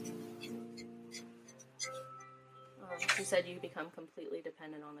 She said you become completely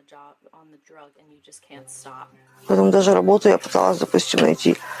dependent on the drug, and you just can't stop. Поэтому даже работу я пыталась, допустим,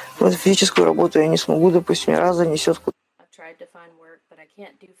 найти. Вот физическую работу я не смогу, допустим, ни разу несет куда. I've tried to find work, but I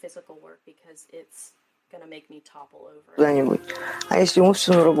can't do physical work because it's gonna make me topple over. Куда-нибудь. А если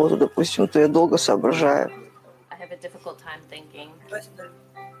умственную работу, допустим, то я долго соображаю. I have a difficult time thinking.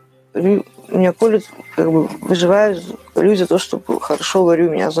 Меня колят, как бы выживают люди за то, что хорошо варю.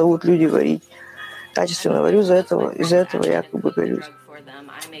 Меня зовут люди варить. Качественно варю из-за этого я как бы горюсь.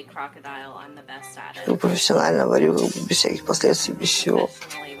 Профессионально варю, как бы, без всяких последствий, без всего.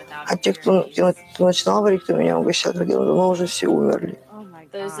 А те, кто начинал варить, кто меня угощал, давно уже все умерли.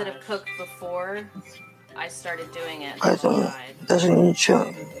 Поэтому даже ничего.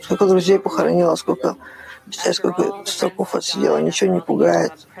 Сколько друзей похоронила, сколько строков отсидела, ничего не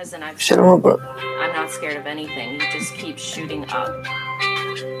пугает. Все равно,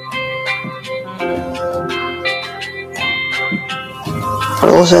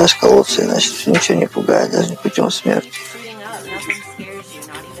 продолжаешь колоться, иначе ничего не пугает, даже путем смерти.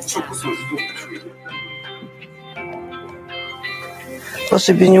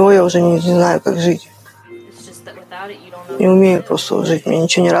 Просто без него я уже не знаю, как жить. Не умею просто жить, меня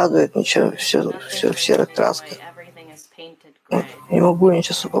ничего не радует, ничего, все в серых красках. Не могу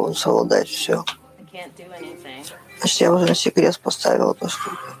ничего совладать, все. Значит, я уже на себе крест поставила, то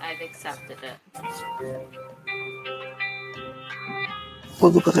что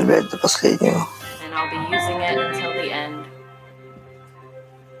буду употреблять до последнего.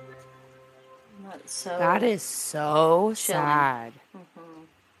 That is so sad.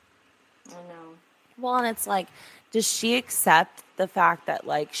 I know. Well, and it's like, does she accept the fact that,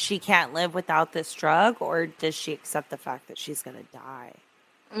 like, she can't live without this drug, or does she accept the fact that she's going to die?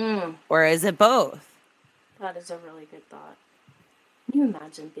 Or is it both? That is a really good thought. Can you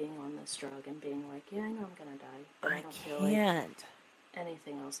imagine being on this drug and being like, yeah, I know I'm going to die, but I don't feel like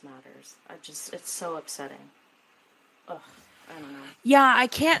anything else matters. It's so upsetting. Ugh. I don't know. Yeah, I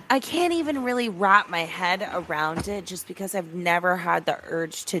can't even really wrap my head around it, just because I've never had the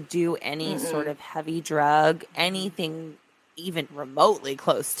urge to do any sort of heavy drug, anything even remotely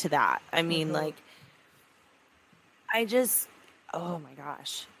close to that. I mean, like, oh my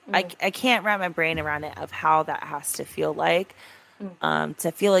gosh. I can't wrap my brain around it of how that has to feel like,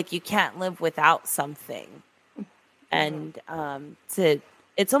 to feel like you can't live without something. And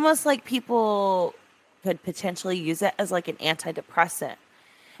it's almost like people could potentially use it as like an antidepressant.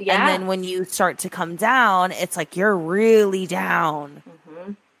 Yeah. And then when you start to come down, it's like you're really down.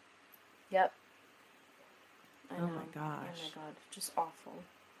 Mm-hmm. Yep. Oh my gosh. Oh my God. Just awful.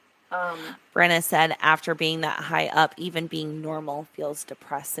 Brenna said after being that high up, even being normal feels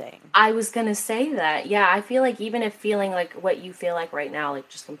depressing. I was going to say that. Yeah, I feel like even if feeling like what you feel like right now, like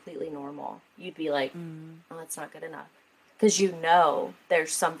just completely normal, you'd be like, oh, that's not good enough. Because you know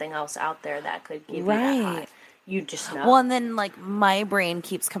there's something else out there that could give you that high. You just know. Well, and then like my brain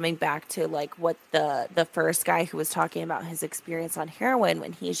keeps coming back to like what the first guy who was talking about his experience on heroin,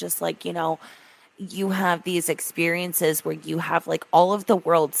 when he's just like, you know, you have these experiences where you have like all of the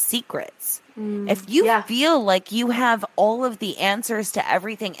world's secrets. If you feel like you have all of the answers to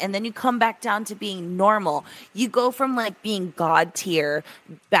everything, and then you come back down to being normal, you go from like being God tier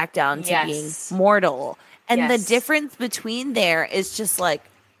back down to being mortal. And the difference between there is just like,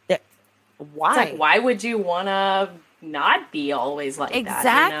 why? It's like, why would you want to not be always like that?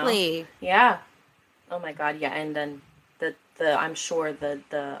 Exactly. You know? Yeah. Oh my God, yeah, and then the I'm sure the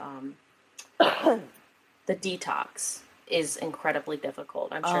detox is incredibly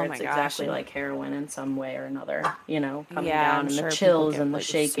difficult. I'm sure Oh it's my gosh. exactly like heroin in some way or another, coming Yeah, down I'm and sure the people chills get, and the like,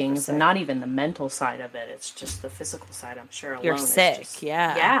 super shakings sick. and not even the mental side of it. It's just the physical side, I'm sure alone. You're is sick, just,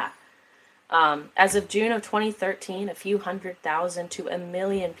 yeah. As of June of 2013, a few 100,000 to 1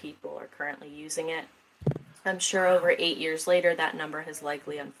 million people are currently using it. I'm sure over 8 years later, that number has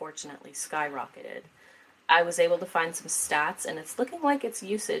likely, unfortunately, skyrocketed. I was able to find some stats, and it's looking like its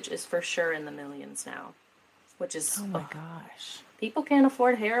usage is for sure in the millions now, which is... Oh my gosh. People can't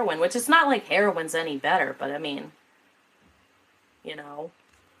afford heroin, which is not like heroin's any better, but I mean, No.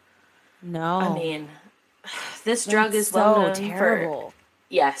 I mean, this drug is well known terrible.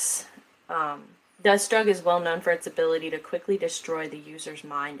 Yes. This drug is well known for its ability to quickly destroy the user's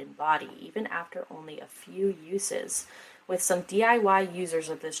mind and body, even after only a few uses. With some DIY users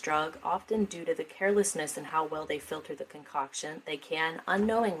of this drug, often due to the carelessness in how well they filter the concoction, they can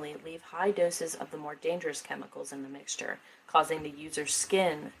unknowingly leave high doses of the more dangerous chemicals in the mixture, causing the user's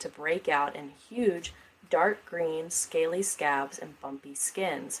skin to break out in huge, dark green, scaly scabs and bumpy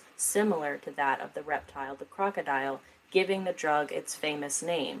skins, similar to that of the reptile, the crocodile, giving the drug its famous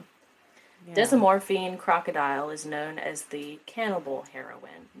name. Yeah. Desomorphine crocodile is known as the cannibal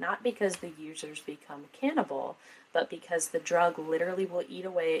heroin, not because the users become cannibal, but because the drug literally will eat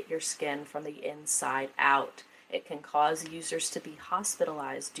away at your skin from the inside out. It can cause users to be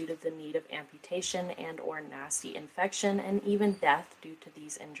hospitalized due to the need of amputation and or nasty infection and even death due to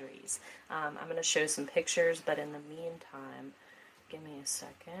these injuries. I'm going to show some pictures, but in the meantime, give me a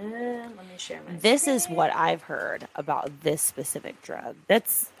second. Let me share my This screen. is what I've heard about this specific drug.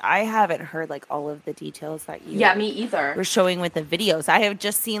 I haven't heard like all of the details that you me either. were showing with the videos. I have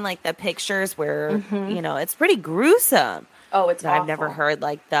just seen like the pictures where, it's pretty gruesome. Oh, it's awful. I've never heard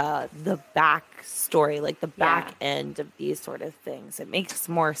like the back story, like the back end of these sort of things. It makes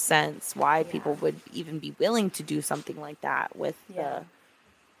more sense why people would even be willing to do something like that with the...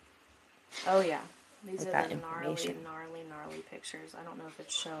 Oh, yeah. These are that the information. gnarly pictures. I don't know if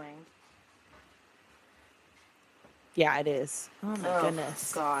it's showing. Yeah, it is. Oh my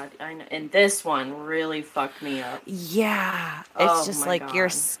goodness. God, I know. And this one really fucked me up. Yeah, it's just like God.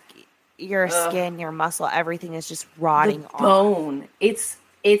 your skin, your muscle, everything is just rotting off. Bone. It's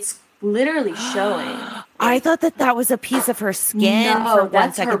literally showing. I thought that was a piece of her skin for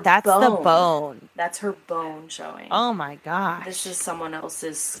 1 second. That's the bone. That's her bone showing. Oh my gosh. This is someone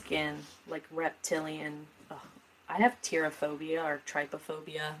else's skin, like reptilian. I have pterophobia or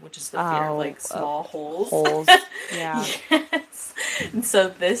trypophobia, which is the fear of like small holes. Yeah. Yes. And so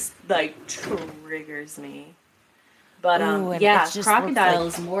this like triggers me. But crocodile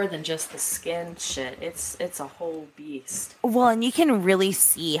is more than just the skin shit. It's a whole beast. Well, and you can really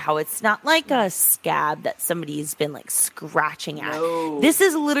see how it's not like a scab that somebody's been like scratching at. No. This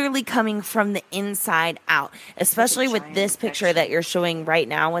is literally coming from the inside out, especially with this picture that you're showing right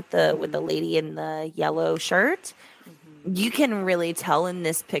now with the lady in the yellow shirt. You can really tell in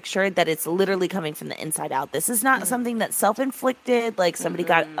this picture that it's literally coming from the inside out. This is not something that's self-inflicted, like somebody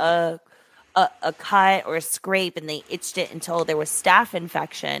got a cut or a scrape and they itched it until there was staph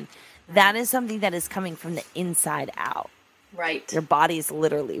infection. That is something that is coming from the inside out. Right. Your body's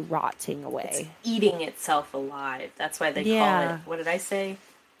literally rotting away. It's eating itself alive. That's why they call it, what did I say?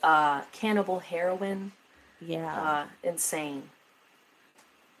 Cannibal heroin. Yeah. Insane.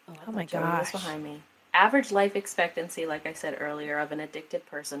 Oh my gosh. Behind me. Average life expectancy, like I said earlier, of an addicted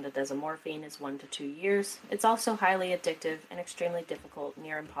person to desomorphine is 1 to 2 years. It's also highly addictive and extremely difficult,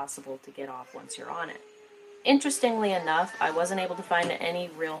 near impossible to get off once you're on it. Interestingly enough, I wasn't able to find any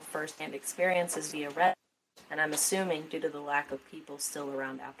real first-hand experiences via Reddit, and I'm assuming due to the lack of people still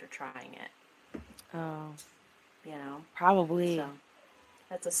around after trying it. Oh. Probably. So,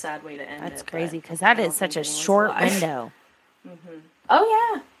 that's a sad way to end it. That's crazy, because that is such a short window. Mm-hmm.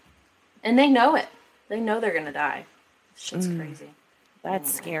 Oh, yeah. And they know it. They know they're going to die. Shit's crazy.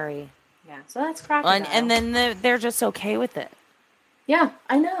 That's scary. Yeah, so that's crocodile. And then they're just okay with it. Yeah,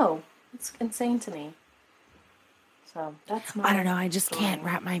 I know. It's insane to me. So that's my... I don't know. I just can't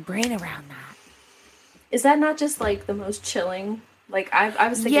wrap my brain around that. Is that not just like the most chilling? Like I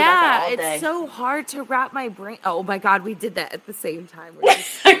was thinking about that all day. Yeah, it's so hard to wrap my brain. Oh my God, we did that at the same time.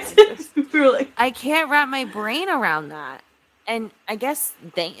 I can't wrap my brain around that. And I guess,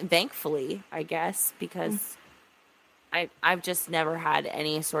 thankfully, because I've just never had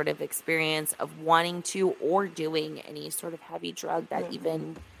any sort of experience of wanting to or doing any sort of heavy drug that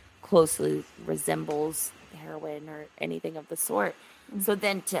even closely resembles heroin or anything of the sort. So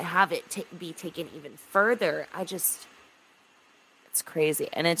then to have it be taken even further, It's crazy.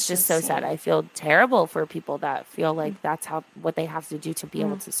 And it's just so sad. I feel terrible for people that feel like that's what they have to do to be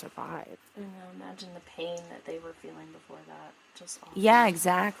able to survive. I know, imagine the pain that they were feeling before that. Just awful. Yeah,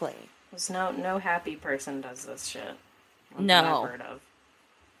 exactly. There's no happy person does this shit. No. I've heard of.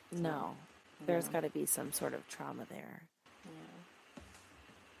 No. There's got to be some sort of trauma there.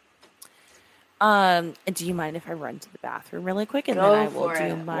 Yeah. Do you mind if I run to the bathroom really quick and then I will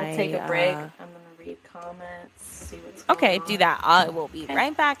do my... We'll take a break. I'm going to read comments, see what's going on. Do that. I will be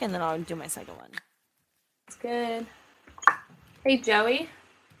right back and then I'll do my second one. It's good. Hey, Joey.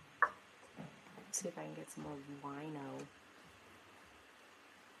 Let's see if I can get some more wino.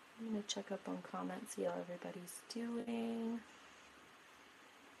 I'm going to check up on comments, see how everybody's doing.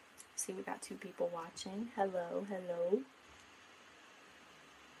 See, we got 2 people watching. Hello.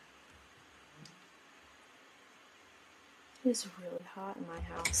 It's really hot in my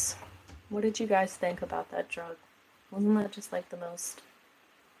house. What did you guys think about that drug? Wasn't that just like the most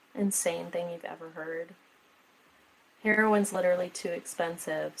insane thing you've ever heard? Heroin's literally too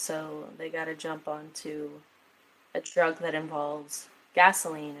expensive, so they gotta jump onto a drug that involves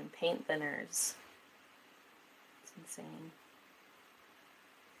gasoline and paint thinners. It's insane.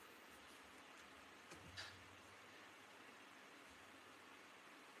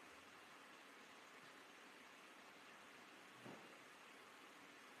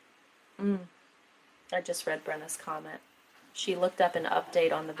 I just read Brenna's comment. She looked up an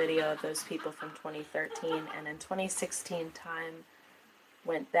update on the video of those people from 2013, and in 2016, Time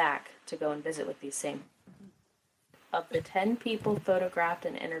went back to go and visit with these same. Of the 10 people photographed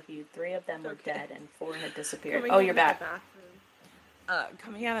and interviewed, 3 of them were dead and 4 had disappeared. You're back.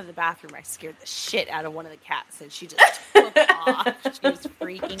 Coming out of the bathroom, I scared the shit out of one of the cats, and she just took off. She was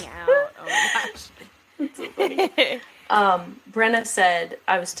freaking out. Oh my gosh. Brenna said,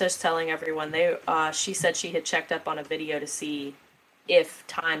 I was just telling everyone, she said she had checked up on a video to see if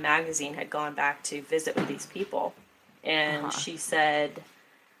Time magazine had gone back to visit with these people. And she said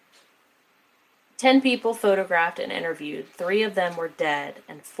 10 people photographed and interviewed, 3 of them were dead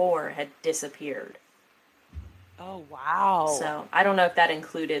and 4 had disappeared. Oh, wow. So I don't know if that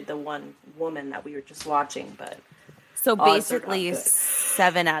included the one woman that we were just watching, but so basically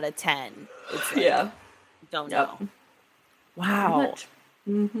 7 out of 10. It's like, don't know. Wow.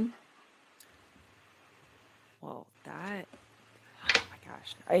 Mm-hmm. Well, that. Oh my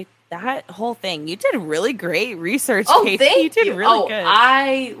gosh! That whole thing. You did really great research. Oh, Katie. thank you. Did really good.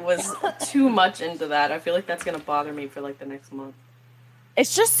 I was too much into that. I feel like that's gonna bother me for like the next month.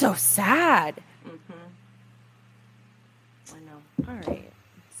 It's just so sad. Mm-hmm. I know. All right.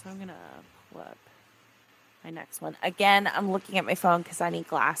 So I'm gonna pull up my next one. Again, I'm looking at my phone because I need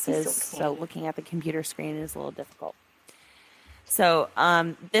glasses. So looking at the computer screen is a little difficult. So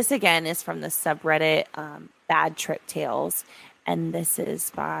this again is from the subreddit Bad Trip Tales. And this is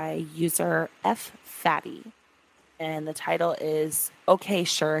by user F Fatty. And the title is, Okay,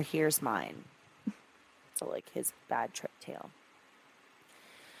 Sure, Here's Mine. So like his bad trip tale.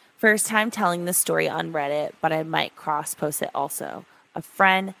 First time telling this story on Reddit, but I might cross-post it also. A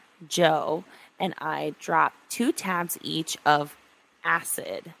friend, Joe, and I dropped 2 tabs each of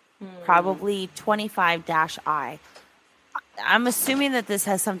acid, probably 25-I. I'm assuming that this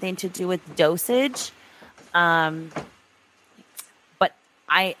has something to do with dosage, but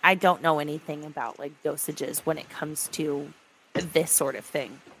I don't know anything about like dosages when it comes to this sort of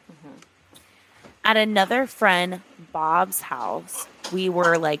thing. Mm-hmm. At another friend, Bob's house, we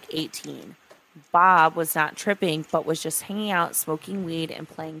were like 18. Bob was not tripping, but was just hanging out, smoking weed, and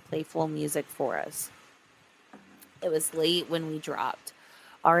playing playful music for us. It was late when we dropped,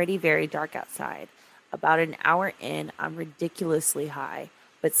 already very dark outside. About an hour in, I'm ridiculously high,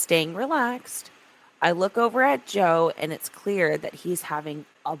 but staying relaxed. I look over at Joe, and it's clear that he's having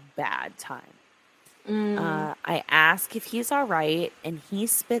a bad time. I ask if he's all right, and he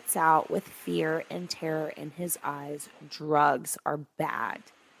spits out with fear and terror in his eyes, drugs are bad.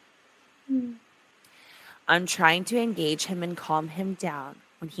 I'm trying to engage him and calm him down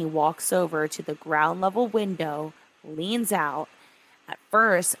when he walks over to the ground level window, leans out. At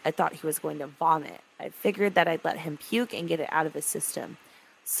first, I thought he was going to vomit. I figured that I'd let him puke and get it out of his system.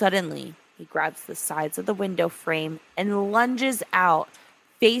 Suddenly, he grabs the sides of the window frame and lunges out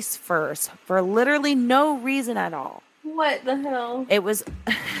face first for literally no reason at all. What the hell? It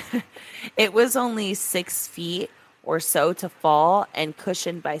was only 6 feet or so to fall and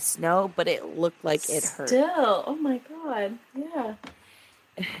cushioned by snow, but it looked like it hurt. Still, oh my God, yeah.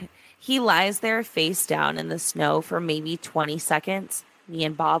 He lies there face down in the snow for maybe 20 seconds. Me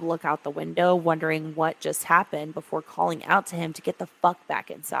and Bob look out the window, wondering what just happened before calling out to him to get the fuck back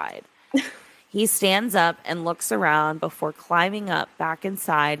inside. He stands up and looks around before climbing up back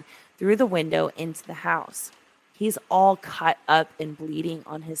inside through the window into the house. He's all cut up and bleeding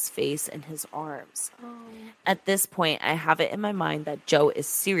on his face and his arms. Oh. At this point, I have it in my mind that Joe is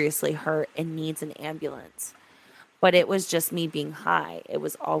seriously hurt and needs an ambulance. But it was just me being high. It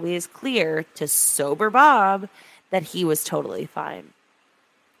was always clear to sober Bob that he was totally fine.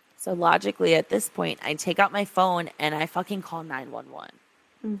 So logically, at this point, I take out my phone and I fucking call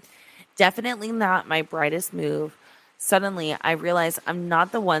 911. Definitely not my brightest move. Suddenly, I realize I'm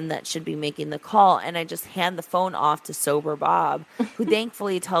not the one that should be making the call, and I just hand the phone off to sober Bob, who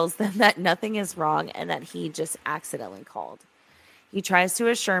thankfully tells them that nothing is wrong and that he just accidentally called. He tries to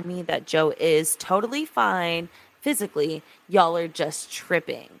assure me that Joe is totally fine physically. Y'all are just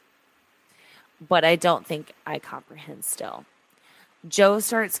tripping. But I don't think I comprehend still. Joe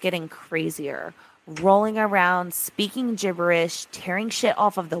starts getting crazier, rolling around, speaking gibberish, tearing shit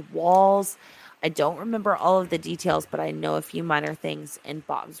off of the walls. I don't remember all of the details, but I know a few minor things in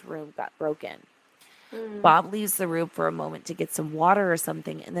Bob's room got broken. Bob leaves the room for a moment to get some water or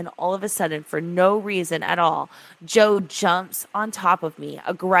something, and then all of a sudden, for no reason at all, Joe jumps on top of me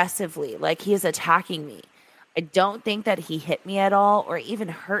aggressively, like he is attacking me. I don't think that he hit me at all or even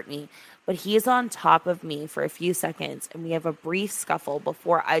hurt me, but he is on top of me for a few seconds, and we have a brief scuffle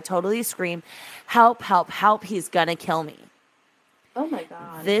before I totally scream, "Help, help, help, he's gonna kill me." Oh my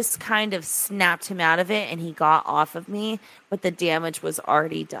God. This kind of snapped him out of it and he got off of me, but the damage was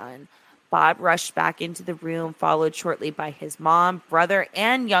already done. Bob rushed back into the room, followed shortly by his mom, brother,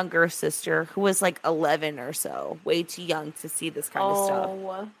 and younger sister, who was like 11 or so, way too young to see this kind of stuff.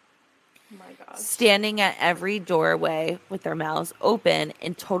 Oh my God. Standing at every doorway with their mouths open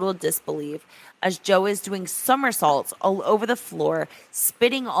in total disbelief as Joe is doing somersaults all over the floor,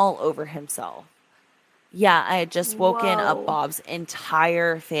 spitting all over himself. Yeah, I had just woken up Bob's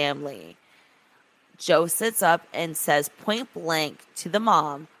entire family. Joe sits up and says point blank to the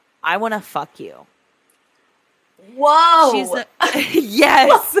mom, "I want to fuck you." Whoa. She's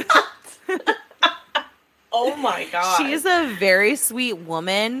yes. Oh my God. She's a very sweet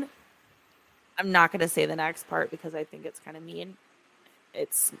woman. I'm not going to say the next part because I think it's kind of mean.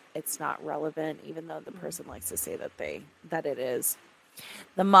 It's not relevant, even though the person likes to say that it is.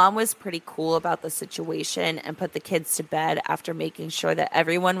 The mom was pretty cool about the situation and put the kids to bed after making sure that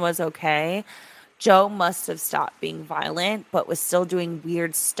everyone was okay. Joe must have stopped being violent, but was still doing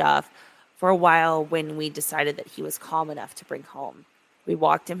weird stuff for a while when we decided that he was calm enough to bring home. We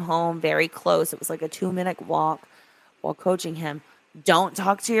walked him home very close. It was like a 2-minute walk while coaching him. Don't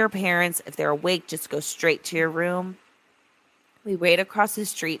talk to your parents. If they're awake, just go straight to your room. We wait across the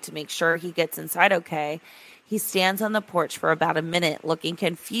street to make sure he gets inside okay. He stands on the porch for about a minute looking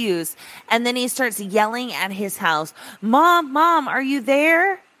confused, and then he starts yelling at his house, Mom, are you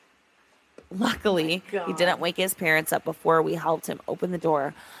there?" Luckily, he didn't wake his parents up before we helped him open the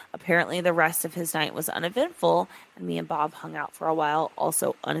door. Apparently, the rest of his night was uneventful, and me and Bob hung out for a while,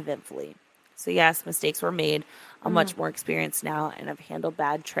 also uneventfully. So yes, mistakes were made. I'm much more experienced now, and I've handled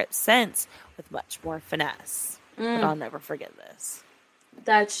bad trips since with much more finesse. But I'll never forget this.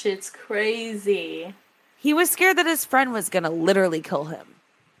 That shit's crazy. He was scared that his friend was going to literally kill him.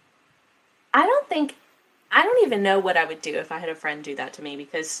 I don't even know what I would do if I had a friend do that to me,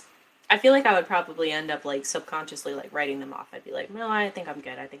 because I feel like I would probably end up like subconsciously like writing them off. I'd be like, no, I think I'm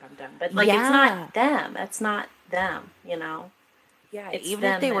good. I think I'm done. But like, It's not them. That's not them, you know? Yeah, it's even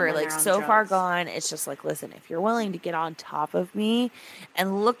if they were like so far gone, it's just like, listen, if you're willing to get on top of me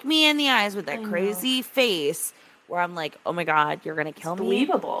and look me in the eyes with that crazy face where I'm like, oh my God, you're going to kill me.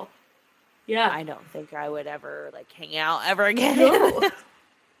 Believable. Yeah. I don't think I would ever like hang out ever again. No.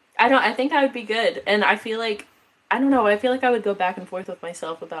 I think I would be good. And I feel like, I don't know, I feel like I would go back and forth with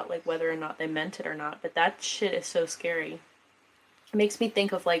myself about like whether or not they meant it or not. But that shit is so scary. It makes me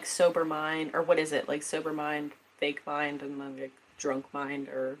think of like sober mind, or what is it? Like sober mind, fake mind, and then like drunk mind,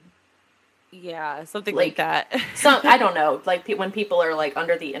 or yeah, something like that. I don't know. Like when people are like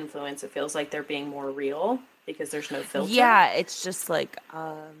under the influence, it feels like they're being more real because there's no filter. Yeah, it's just like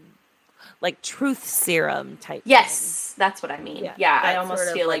truth serum type. Yes, that's what I mean. Yeah, I almost sort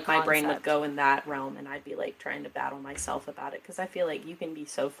of feel like my concept. brain would go in that realm, and I'd be like trying to battle myself about it, because I feel like you can be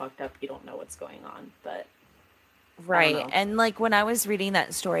so fucked up you don't know what's going on. But right, and like when I was reading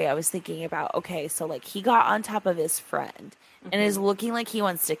that story, I was thinking about, okay, so like he got on top of his friend and is looking like he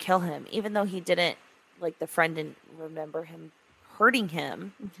wants to kill him, even though he didn't, like the friend didn't remember him hurting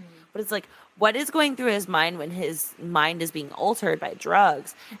him. But it's like, what is going through his mind when his mind is being altered by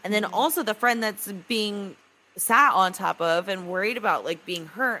drugs? And then also the friend that's being sat on top of and worried about like being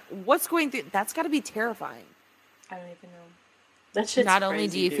hurt, what's going through? That's got to be terrifying. I don't even know. That shit's Not only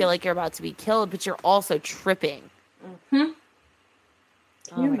crazy, do you dude. feel like you're about to be killed, but you're also tripping. Can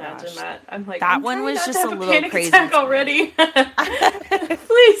Oh you my imagine gosh. that? I'm like, That I'm one trying was not just to a have little panic crazy attack to me. already.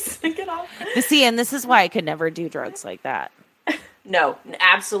 Please get off. See, and this is why I could never do drugs like that. No,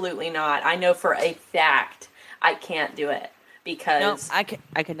 absolutely not. I know for a fact I can't do it because I could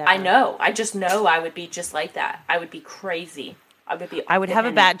never. I know. I just know I would be just like that. I would be crazy. I would have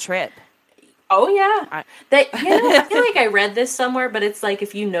a bad trip. Oh yeah. I feel like I read this somewhere, but it's like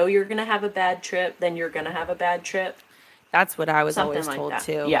if you know you're gonna have a bad trip, then you're gonna have a bad trip. That's what I was Something always like told that.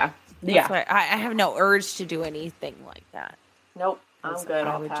 too. Yeah. That's why I have no urge to do anything like that. Nope. I'm good.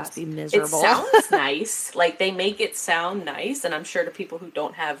 I I'll would pass. just be miserable. It sounds nice. Like they make it sound nice, and I'm sure to people who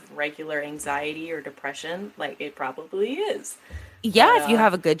don't have regular anxiety or depression, like it probably is. Yeah, But, if you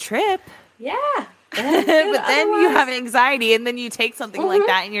have a good trip. Yeah. But then you have anxiety, and then you take something like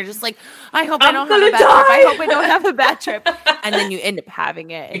that, and you're just like, I hope I don't have a bad trip. I hope I don't have a bad trip. And then you end up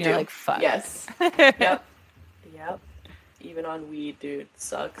having it, and you're like, fuck. Yes. Yep. Even on weed, dude,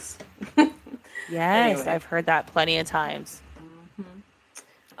 sucks. Yes, Anyway. I've heard that plenty of times.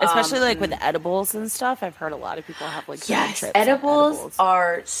 Especially like with edibles and stuff. I've heard a lot of people have like bad trips on edibles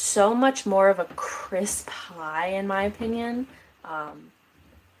are so much more of a crisp high, in my opinion.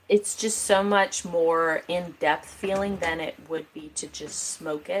 It's just so much more in-depth feeling than it would be to just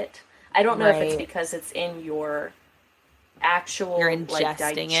smoke it. I don't know if it's because it's in your actual like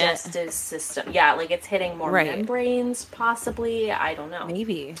digestive system. Yeah, like it's hitting more membranes, possibly. I don't know.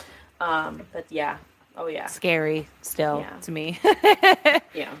 Maybe. But yeah. Oh yeah. Scary still to me.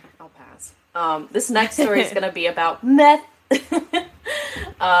 Yeah, I'll pass. This next story is gonna be about meth.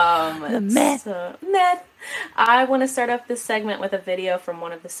 Meth. Meth. I want to start off this segment with a video from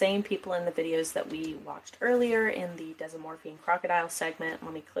one of the same people in the videos that we watched earlier in the Desomorphine Crocodile segment.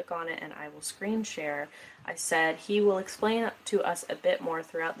 Let me click on it and I will screen share. I said he will explain to us a bit more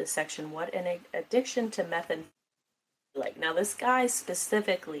throughout this section what an addiction to meth and like. Now this guy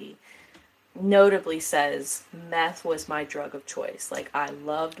specifically notably says meth was my drug of choice. Like I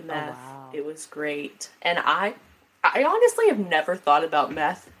loved meth. Oh, wow. It was great. And I honestly have never thought about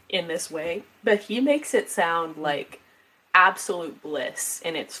meth in this way, but he makes it sound like absolute bliss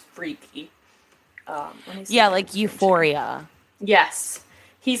and it's freaky. Yeah, like euphoria. Yes.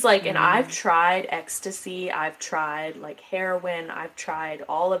 He's like, and I've tried ecstasy, I've tried like heroin, I've tried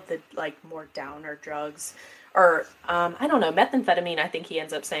all of the like more downer drugs. Or, I don't know, methamphetamine, I think he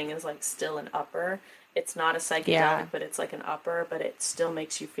ends up saying is like still an upper. It's not a psychedelic, but it's like an upper, but it still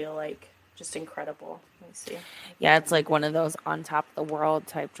makes you feel like just incredible. Let me see. Yeah, it's like one of those on top of the world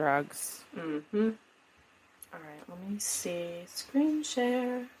type drugs. Mm-hmm. All right, let me see. Screen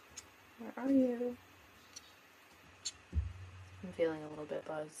share. Where are you? I'm feeling a little bit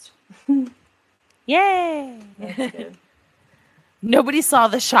buzzed. Yay! That's good. Nobody saw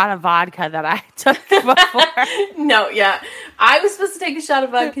the shot of vodka that I took before. No, yeah. I was supposed to take a shot of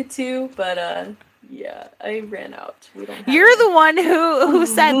vodka too, but yeah, I ran out. We don't have You're the one who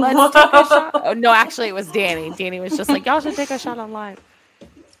said let's take a shot. Oh, no, actually it was Danny. Danny was just like, y'all should take a shot on live.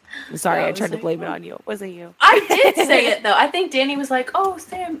 I'm sorry, I tried to blame it on you. Was it you? I did say it though. I think Danny was like, "Oh,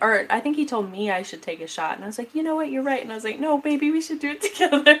 Sam," or I think he told me I should take a shot, and I was like, "You know what? You're right." And I was like, "No, baby, we should do it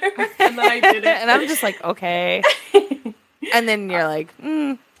together." And then I did it, and I'm just like, okay. And then you're like,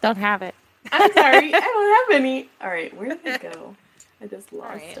 don't have it. I'm sorry, I don't have any. All right, where did it go? I just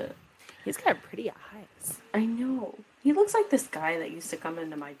lost it. He's got pretty eyes. I know. He looks like this guy that used to come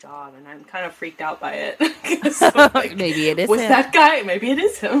into my job, and I'm kind of freaked out by it. Like, maybe it is was him. that guy? Maybe it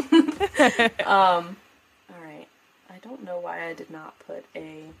is him. All right. I don't know why I did not put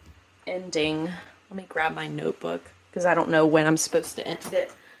a ending. Let me grab my notebook, because I don't know when I'm supposed to end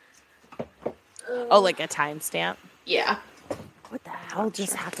it. Oh, like a timestamp? Yeah. What the hell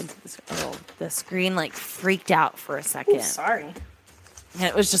just happened to this? Oh, the screen like freaked out for a second. Ooh, sorry. And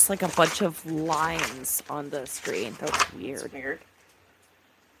it was just like a bunch of lines on the screen. That was weird. It's weird.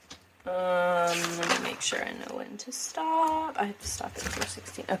 Let me make sure I know when to stop. I have to stop at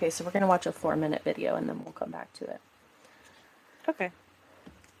 4:16. Okay, so we're gonna watch a 4-minute video and then we'll come back to it. Okay.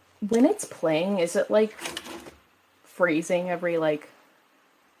 When it's playing, is it like freezing every like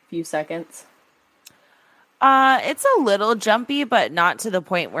few seconds? It's a little jumpy, but not to the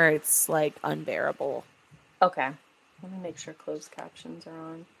point where it's like unbearable. Okay. Let me make sure closed captions are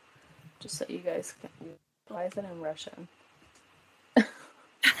on, just so you guys can. Why is it in Russian?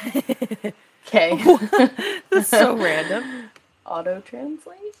 Okay. That's so random. Auto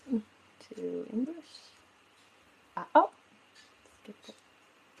translate to English. Oh. Skip it.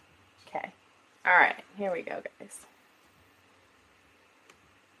 Okay. All right. Here we go, guys.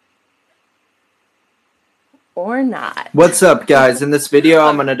 or not. What's up, guys? In this video,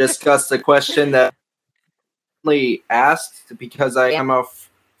 I'm going to discuss the question that asked because I am a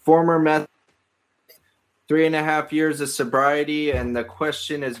former meth 3.5 years of sobriety, and the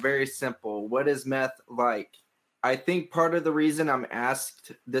question is very simple. What is meth like? I think part of the reason I'm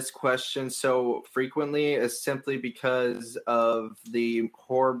asked this question so frequently is simply because of the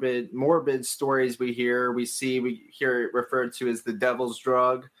morbid stories we hear, we hear it referred to as the devil's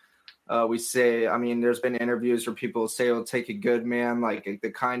drug. There's been interviews where people say it'll take a good man, like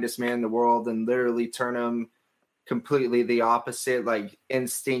the kindest man in the world, and literally turn him completely the opposite, like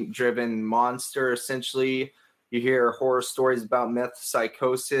instinct-driven monster, essentially. You hear horror stories about meth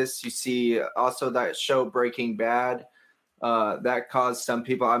psychosis. You see also that show Breaking Bad. That caused some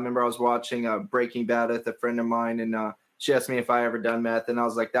people. I remember I was watching Breaking Bad with a friend of mine, and she asked me if I ever done meth, and I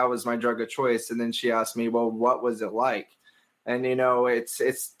was like, that was my drug of choice. And then she asked me, well, what was it like? And it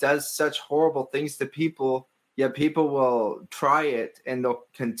does such horrible things to people, yet people will try it and they'll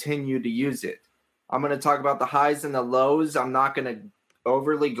continue to use it. I'm going to talk about the highs and the lows. I'm not going to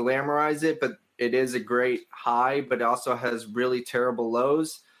overly glamorize it, but it is a great high, but it also has really terrible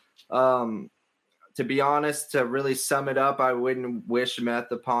lows. To be honest, to really sum it up, I wouldn't wish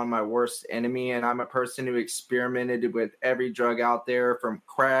meth upon my worst enemy. And I'm a person who experimented with every drug out there, from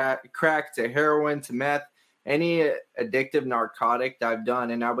crack to heroin to meth, any addictive narcotic that I've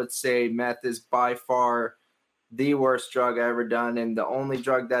done. And I would say meth is by far the worst drug I ever done, and the only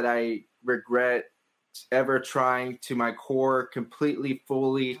drug that I regret ever trying to my core completely,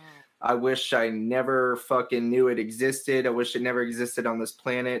 fully. I wish I never fucking knew it existed. I wish it never existed on this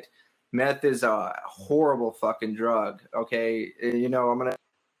planet. Meth is a horrible fucking drug. Okay. It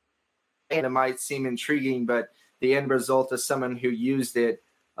might seem intriguing, but the end result of someone who used it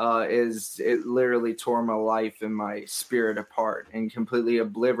it literally tore my life and my spirit apart and completely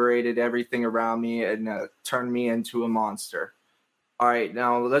obliterated everything around me and turned me into a monster. All right,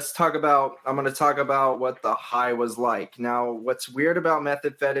 now I'm going to talk about what the high was like. Now, what's weird about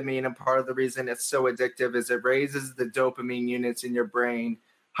methamphetamine, and part of the reason it's so addictive, is it raises the dopamine units in your brain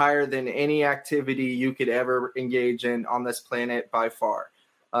higher than any activity you could ever engage in on this planet by far.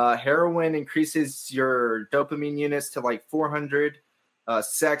 Heroin increases your dopamine units to like 400.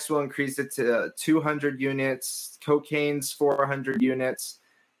 Sex will increase it to 200 units. Cocaine's 400 units.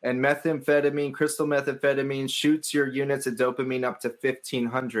 And methamphetamine, crystal methamphetamine, shoots your units of dopamine up to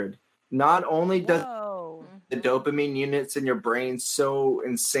 1,500. Not only does the dopamine units in your brain so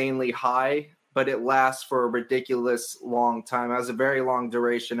insanely high, but it lasts for a ridiculous long time. It has a very long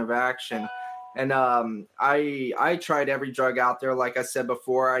duration of action. And I tried every drug out there. Like I said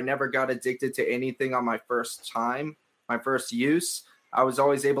before, I never got addicted to anything on my first use. I was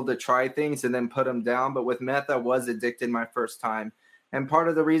always able to try things and then put them down. But with meth, I was addicted my first time. And part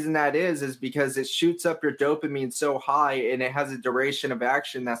of the reason that is because it shoots up your dopamine so high, and it has a duration of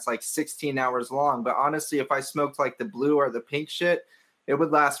action that's like 16 hours long. But honestly, if I smoked like the blue or the pink shit, it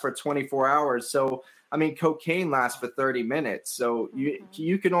would last for 24 hours. So, cocaine lasts for 30 minutes. So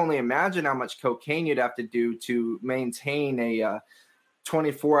you can only imagine how much cocaine you'd have to do to maintain a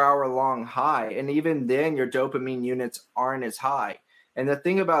 24-hour long high. And even then, your dopamine units aren't as high. And the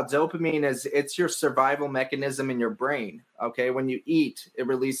thing about dopamine is it's your survival mechanism in your brain. Okay. When you eat, it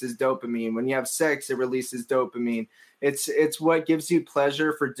releases dopamine. When you have sex, it releases dopamine. It's what gives you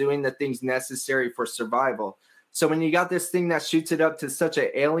pleasure for doing the things necessary for survival. So when you got this thing that shoots it up to such an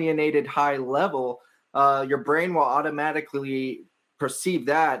alienated high level, your brain will automatically perceive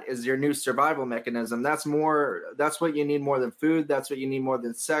that as your new survival mechanism. That's what you need more than food. That's what you need more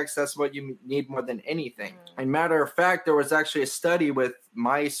than sex. That's what you need more than anything. And matter of fact, there was actually a study with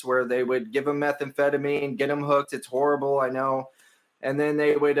mice where they would give them methamphetamine, get them hooked. It's horrible, I know. And then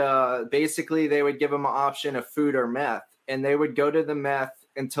they would they would give them an option of food or meth. And they would go to the meth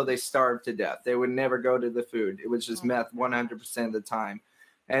until they starved to death. They would never go to the food. It was just meth 100% of the time.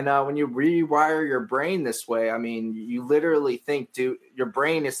 And when you rewire your brain this way, you literally think your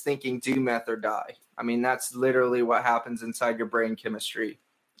brain is thinking do meth or die. That's literally what happens inside your brain chemistry.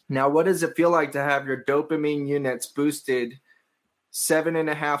 Now, what does it feel like to have your dopamine units boosted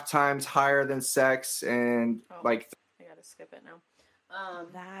 7.5 times higher than sex? And I gotta skip it now.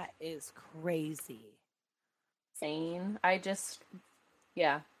 That is crazy. Insane.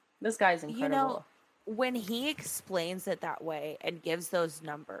 This guy's incredible. When he explains it that way and gives those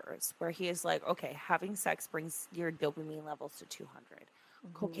numbers where he is like, okay, having sex brings your dopamine levels to 200.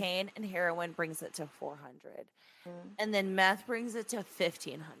 Cocaine and heroin brings it to 400. And then meth brings it to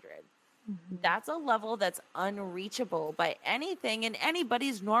 1,500. That's a level that's unreachable by anything in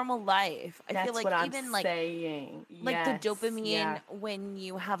anybody's normal life. I feel like what even I'm saying. Like the dopamine when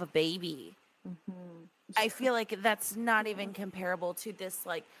you have a baby. I feel like that's not even comparable to this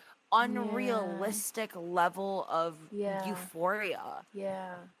like unrealistic level of euphoria.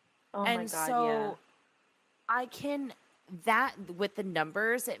 Yeah. Oh my And God, so I can, that with the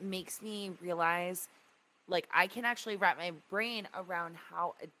numbers, it makes me realize like I can actually wrap my brain around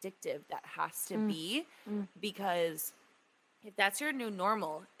how addictive that has to be, because if that's your new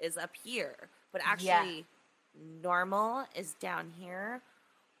normal is up here, but actually normal is down here.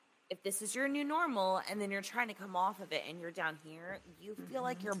 If this is your new normal and then you're trying to come off of it and you're down here, you feel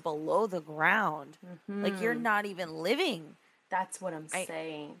like you're below the ground. Like you're not even living. That's what I'm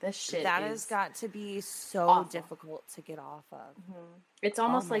saying. This shit that has got to be so difficult to get off of. It's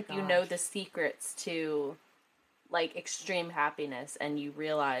almost like you know the secrets to like extreme happiness, and you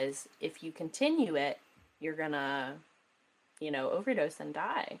realize if you continue it, you're gonna, overdose and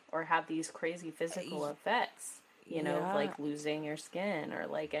die or have these crazy physical effects. Like losing your skin or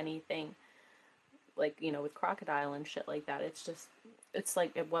like anything like, with crocodile and shit like that. It's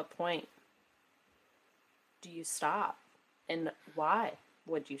like, at what point do you stop? And why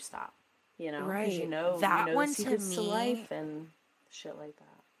would you stop? Right. Because that one the secrets to life and shit like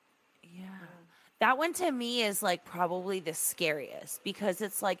that. Yeah. That one to me is like probably the scariest, because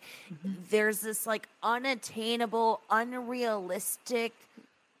it's like there's this like unattainable, unrealistic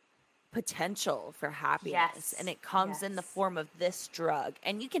potential for happiness, and it comes in the form of this drug,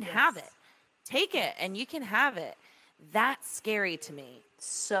 and you can have it. Take it and you can have it. That's scary to me.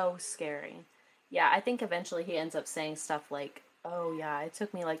 So scary. Yeah, I think eventually he ends up saying stuff like, oh yeah, it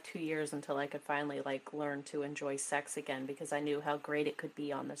took me like 2 years until I could finally like learn to enjoy sex again, because I knew how great it could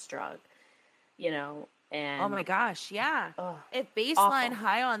be on this drug. And oh my gosh, yeah. If baseline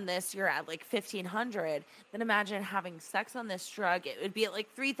high on this, you're at like 1,500, then imagine having sex on this drug, it would be at like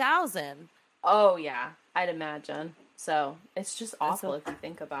 3,000. Oh yeah, I'd imagine. So it's just awful if you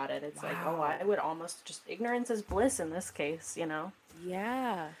think about it. It's like, oh, I would almost just, ignorance is bliss in this case,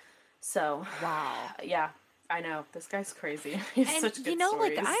 Yeah. So wow. Yeah, I know. This guy's crazy. He's such good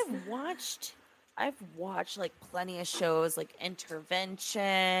stories. Like I've watched like plenty of shows like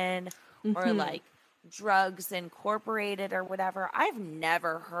Intervention or like Drugs Incorporated or whatever. I've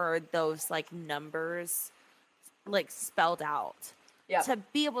never heard those like numbers like spelled out. Yeah. To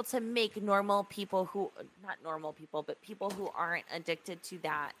be able to make normal people who, not normal people, but people who aren't addicted to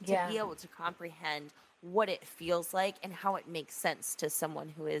that, to be able to comprehend what it feels like and how it makes sense to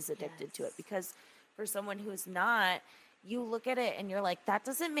someone who is addicted to it. Because for someone who's not, you look at it and you're like, that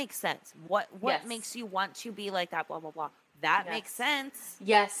doesn't make sense. What makes you want to be like that, blah, blah, blah. That makes sense.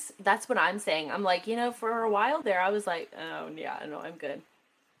 Yes, that's what I'm saying. I'm like, for a while there, I was like, oh, yeah, no, I'm good.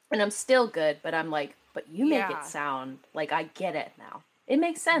 And I'm still good, but I'm like, but you make it sound like I get it now. It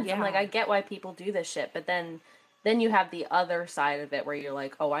makes sense. I'm like, I get why people do this shit. But then you have the other side of it where you're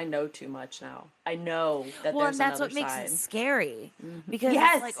like, oh, I know too much now. I know that there's another side. Well, and that's what makes it scary. Because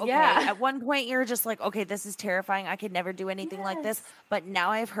it's like, okay, at one point you're just like, okay, this is terrifying. I could never do anything like this. But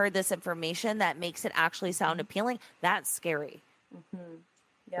now I've heard this information that makes it actually sound appealing. That's scary.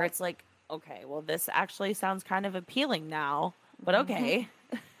 Where it's like, okay, well, this actually sounds kind of appealing now. But okay.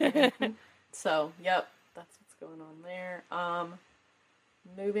 So, yep, that's what's going on there.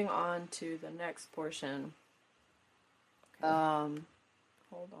 Moving on to the next portion. Hold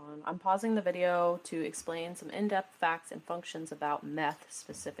on. I'm pausing the video to explain some in-depth facts and functions about meth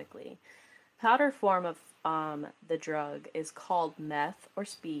specifically. Powder form of the drug is called meth or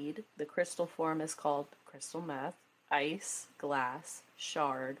speed. The crystal form is called crystal meth, ice, glass,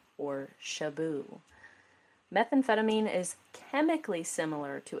 shard, or shabu. Methamphetamine is chemically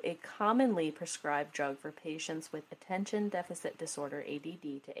similar to a commonly prescribed drug for patients with attention deficit disorder,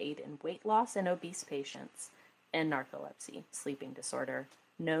 ADD, to aid in weight loss in obese patients, and narcolepsy, sleeping disorder,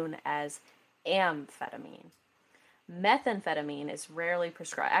 known as amphetamine. Methamphetamine is rarely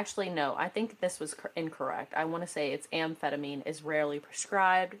prescribed. Actually, no, I think this was incorrect. I want to say it's amphetamine is rarely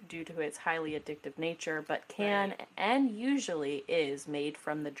prescribed due to its highly addictive nature, but can and usually is made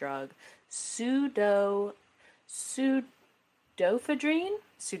from the drug pseudoephedrine,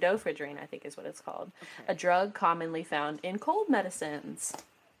 I think is what it's called. Okay. A drug commonly found in cold medicines.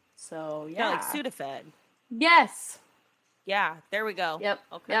 So, yeah. Like Sudafed. Yes. Yeah, there we go. Yep.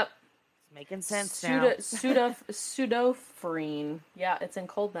 Okay. Yep. It's making sense now. Pseudoephedrine. Yeah, it's in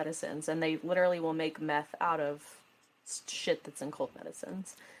cold medicines, and they literally will make meth out of shit that's in cold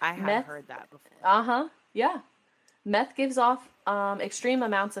medicines. I have heard that before. Uh-huh. Yeah. Meth gives off extreme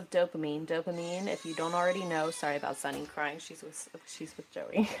amounts of dopamine. Dopamine, if you don't already know, sorry about Sunny crying. She's with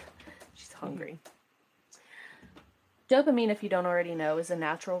Joey. She's hungry. Dopamine, if you don't already know, is a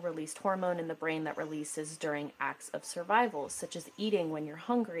natural released hormone in the brain that releases during acts of survival, such as eating when you're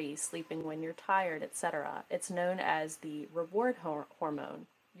hungry, sleeping when you're tired, etc. It's known as the reward hormone.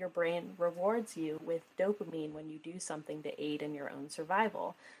 Your brain rewards you with dopamine when you do something to aid in your own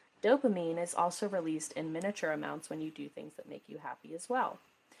survival. Dopamine is also released in miniature amounts when you do things that make you happy as well.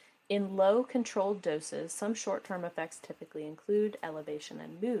 In low controlled doses, some short-term effects typically include elevation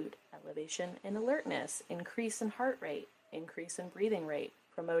in mood, elevation in alertness, increase in heart rate, increase in breathing rate,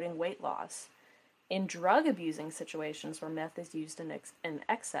 promoting weight loss. In drug-abusing situations where meth is used in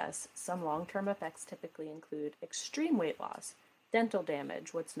excess, some long-term effects typically include extreme weight loss, dental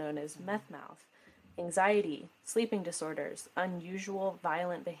damage, what's known as meth mouth, anxiety, sleeping disorders, unusual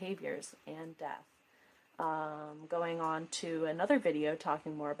violent behaviors, and death. Going on to another video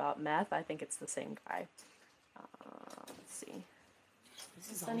talking more about meth. I think it's the same guy. Let's see.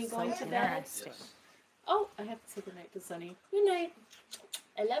 This is Sunny also going to bed? interesting. Oh, I have to say good night to Sunny. Good night.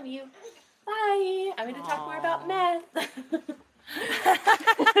 I love you. Bye. I'm going to talk more about meth.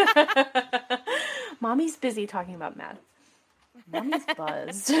 Mommy's busy talking about meth. Mommy's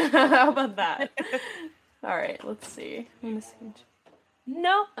buzzed. How about that? All right, let's see. I'm gonna see.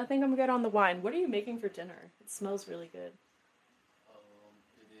 No, I think I'm good on the wine. What are you making for dinner? It smells really good.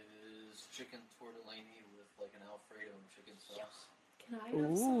 It is chicken tortellini with like an Alfredo and chicken sauce. Can I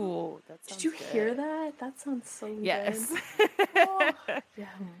have some? Ooh, that sounds Did you good. hear that? That sounds so Yes. good. Oh, yeah.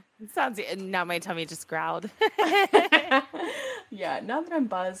 It sounds. Now my tummy just growled. Yeah, now that I'm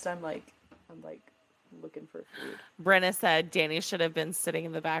buzzed, I'm like looking for food. Brenna said Danny should have been sitting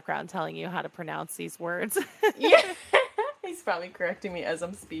in the background telling you how to pronounce these words. Yeah. He's probably correcting me as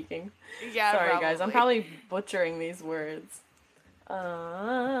I'm speaking. Yeah, Sorry, guys. I'm probably butchering these words.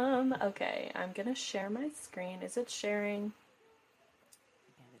 Okay. I'm going to share my screen. Is it sharing?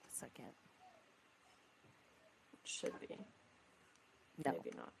 Give it a second. It should be. No.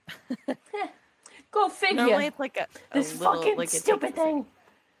 Maybe not. Go figure. Normally it's like a this little, fucking like it stupid takes a thing.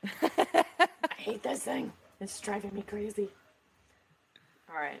 I hate this thing. It's driving me crazy.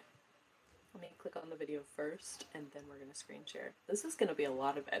 All right. Let me click on the video first, and then we're gonna screen share. This is gonna be a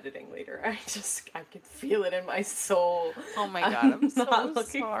lot of editing later. I can feel it in my soul. Oh my god, I'm so not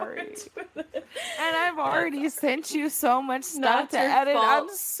looking sorry. forward to it. And I've already sent you so much stuff Not to your edit. fault.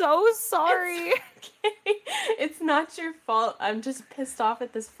 I'm so sorry. It's not your fault. I'm just pissed off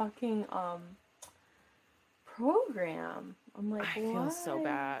at this fucking program. I'm like, I feel so why?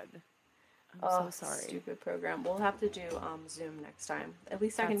 bad. I'm so sorry. Stupid program. We'll have to do Zoom next time. At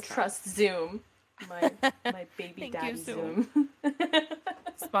least I can That's fine. trust Zoom. My baby Thank daddy you, Zoom.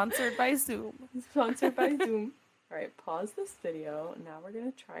 Sponsored by Zoom. Sponsored by Zoom. All right, pause this video. Now we're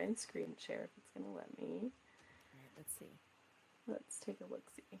gonna try and screen share if it's gonna let me. All right, let's see. Let's take a look.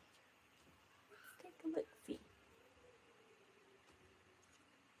 See.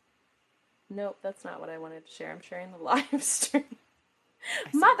 Nope, that's not what I wanted to share. I'm sharing the live stream.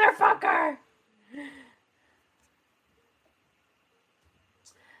 Motherfucker!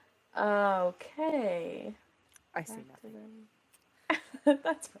 Okay. I see nothing.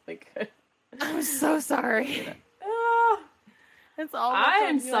 That's really good. I'm so sorry. Oh, It's all. I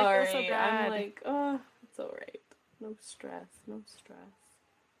am I feel so sorry. bad. I'm like, oh, it's all right. No stress. No stress.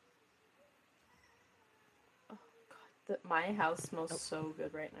 Oh God, my house smells so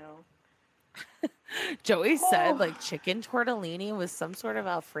good right now. Joey said Oh. like chicken tortellini with some sort of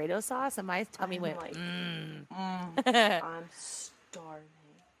Alfredo sauce, and my tummy I'm went. like, Mm. I'm starving.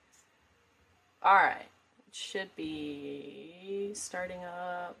 All right, it should be starting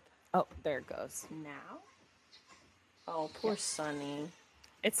up Oh, there it goes. now. Oh, poor Sunny.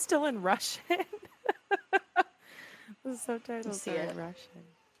 It's still in Russian. The subtitles see are it? in Russian.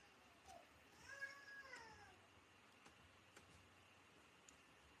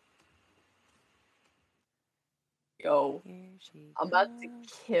 Yo, Here she I'm about to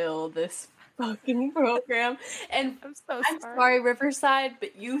comes. kill this fucking program. And I'm so I'm sorry. sorry, Riverside,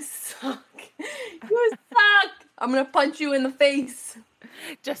 but you suck. You suck. I'm gonna punch you in the face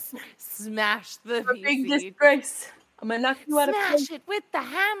Just smash the for big PC. disgrace. I'm gonna knock you out of Smash place. it with the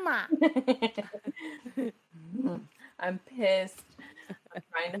hammer. I'm pissed. I'm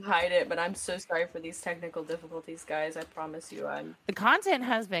trying to hide it, but I'm so sorry for these technical difficulties, guys. I promise you, The content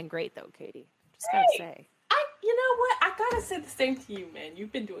has been great, though, Katie. Just gotta say. You know what? I gotta say the same to you, man.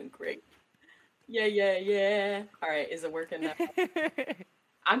 You've been doing great. Yeah. All right, is it working now?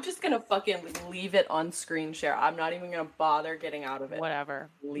 I'm just gonna fucking leave it on screen share. I'm not even gonna bother getting out of it. Whatever.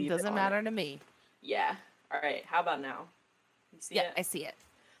 Leave it Doesn't on matter it. to me. Yeah. All right. How about now? You see Yeah, it? I see it.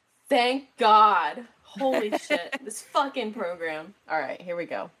 Thank God. Holy shit. This fucking program. All right, here we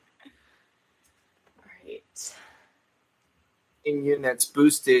go. All right. units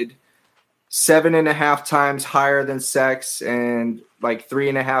boosted 7.5 times higher than sex and like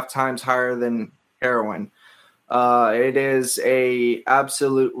 3.5 times higher than heroin. It is a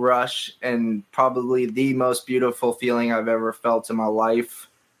absolute rush and probably the most beautiful feeling I've ever felt in my life.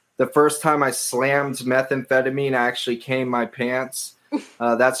 The first time I slammed methamphetamine, I actually came my pants.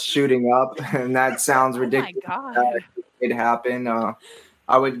 That's shooting up, and that sounds ridiculous. Oh my God. It happened.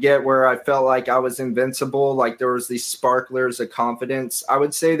 I would get where I felt like I was invincible, like there was these sparklers of confidence. I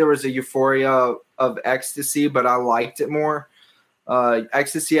would say there was a euphoria of ecstasy, but I liked it more.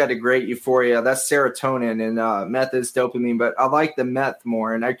 Ecstasy had a great euphoria. That's serotonin, and meth is dopamine, but I like the meth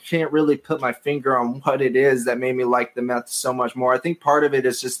more, and I can't really put my finger on what it is that made me like the meth so much more. I think part of it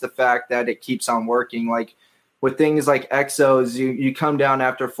is just the fact that it keeps on working. Like with things like exos, you come down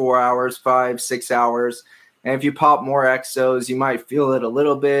after 4 hours, 5, 6 hours. And if you pop more exos, you might feel it a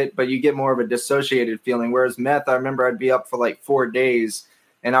little bit, but you get more of a dissociated feeling. Whereas meth, I remember I'd be up for like 4 days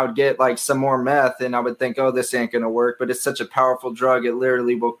and I would get like some more meth and I would think, oh, this ain't going to work. But it's such a powerful drug. It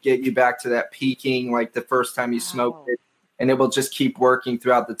literally will get you back to that peaking like the first time you smoked it. And it will just keep working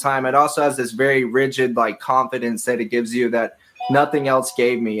throughout the time. It also has this very rigid like confidence that it gives you that nothing else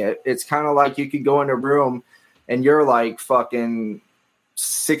gave me. It's kind of like you could go in a room and you're like fucking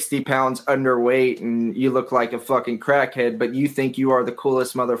 60 pounds underweight and you look like a fucking crackhead, but you think you are the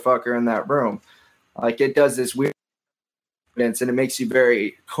coolest motherfucker in that room. Like it does this weird confidence and it makes you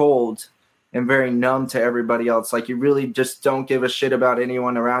very cold and very numb to everybody else. Like you really just don't give a shit about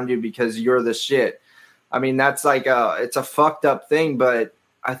anyone around you because you're the shit. I mean, that's like it's a fucked up thing, but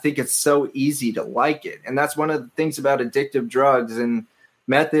I think it's so easy to like it. And that's one of the things about addictive drugs, and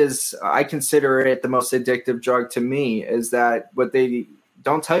meth is, I consider it the most addictive drug to me, is that what they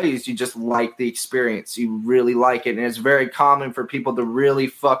don't tell you is you just like the experience. You really like it. And it's very common for people to really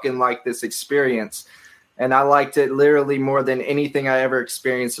fucking like this experience. And I liked it literally more than anything I ever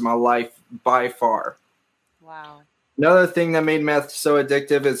experienced in my life by far. Wow. Another thing that made meth so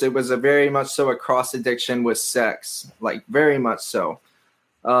addictive is it was a very much so a cross addiction with sex. Like very much so.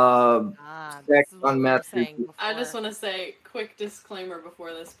 Sex on meth. I just want to say, quick disclaimer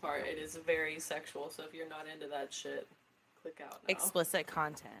before this part. It is very sexual. So if you're not into that shit, click out now. Explicit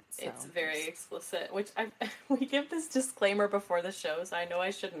content. So. It's very explicit, which we give this disclaimer before the show, so I know I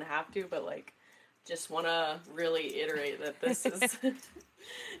shouldn't have to, but like, just want to really iterate that this is,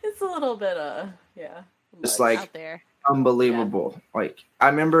 it's a little bit, just like out there. Unbelievable. Yeah. Like, I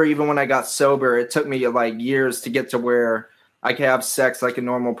remember even when I got sober, it took me like years to get to where I could have sex like a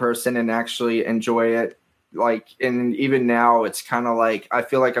normal person and actually enjoy it. Like, and even now it's kind of like, I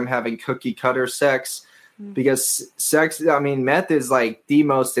feel like I'm having cookie cutter sex. Because sex, I mean, meth is like the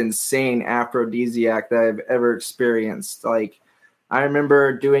most insane aphrodisiac that I've ever experienced. Like, I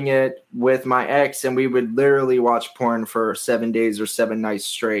remember doing it with my ex, and we would literally watch porn for 7 days or 7 nights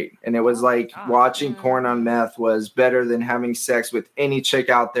straight. And it was like watching porn on meth was better than having sex with any chick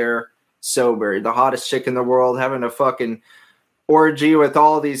out there sober. The hottest chick in the world, having a fucking orgy with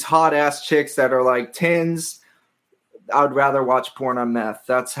all these hot ass chicks that are like 10s. I would rather watch porn on meth.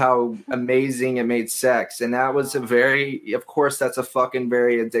 That's how amazing it made sex. And that was of course, that's a fucking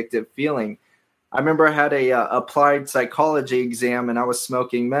very addictive feeling. I remember I had a applied psychology exam and I was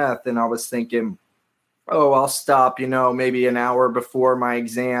smoking meth and I was thinking, oh, I'll stop, maybe an hour before my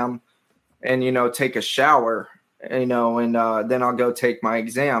exam and, take a shower, and then I'll go take my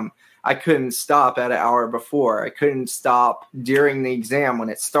exam. I couldn't stop at an hour before. I couldn't stop during the exam when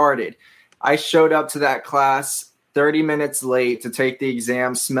it started. I showed up to that class 30 minutes late to take the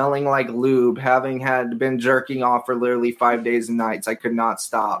exam, smelling like lube, having been jerking off for literally 5 days and nights. I could not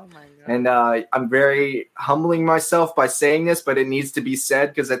stop. Oh, and I'm very humbling myself by saying this, but it needs to be said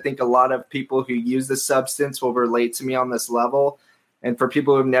because I think a lot of people who use the substance will relate to me on this level. And for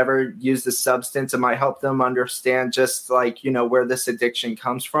people who've never used the substance, it might help them understand just like, where this addiction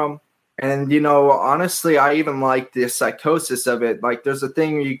comes from. And, honestly, I even like the psychosis of it. Like there's a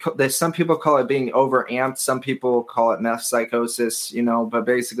thing some people call it being overamped. Some people call it meth psychosis, but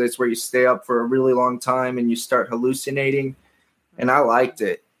basically it's where you stay up for a really long time and you start hallucinating. And I liked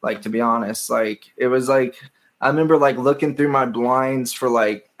it. Like, to be honest, like it was like, I remember like looking through my blinds for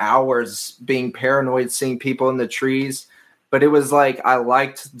like hours being paranoid, seeing people in the trees. But it was like, I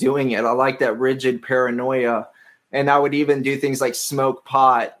liked doing it. I liked that rigid paranoia. And I would even do things like smoke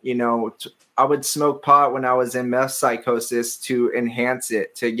pot, I would smoke pot when I was in meth psychosis to enhance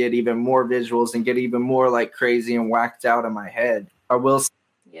it, to get even more visuals and get even more like crazy and whacked out in my head. I will.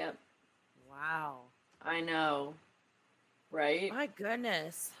 Yep. Wow. I know. Right? My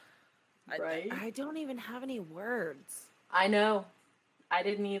goodness. Right? I don't even have any words. I know. I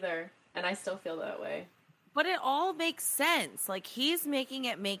didn't either. And I still feel that way. But it all makes sense. Like, he's making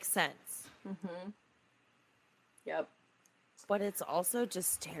it make sense. Mm-hmm. Yep. But it's also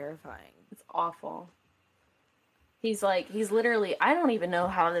just terrifying. It's awful. He's literally, I don't even know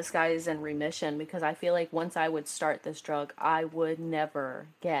how this guy is in remission, because I feel like once I would start this drug, I would never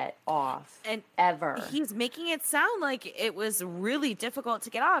get off. And ever. He's making it sound like it was really difficult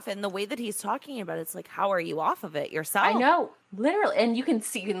to get off. And the way that he's talking about it, it's like, how are you off of it yourself? I know. Literally. And you can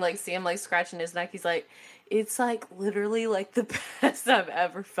see him scratching his neck. He's like, it's like literally like the best I've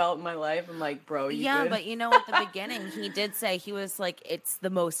ever felt in my life. I'm like, bro, you good? But you know, at the beginning, he did say, he was like, it's the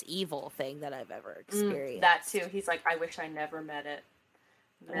most evil thing that I've ever experienced. That too. He's like, I wish I never met it.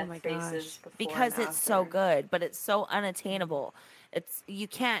 Oh my gosh. Because it's so good, but it's so unattainable. You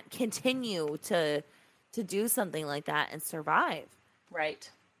can't continue to do something like that and survive. Right.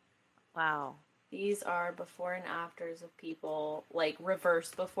 Wow. These are before and afters of people, like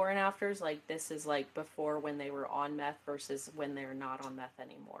reverse before and afters. Like, this is like before when they were on meth versus when they're not on meth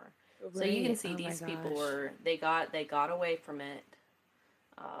anymore. Right. So you can see these people they got away from it.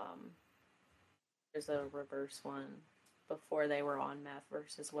 There's a reverse one before they were on meth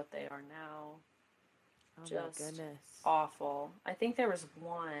versus what they are now. Oh, just my goodness. Awful. I think there was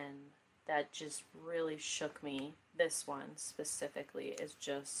one that just really shook me. This one specifically is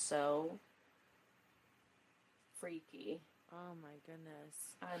just so freaky. Oh my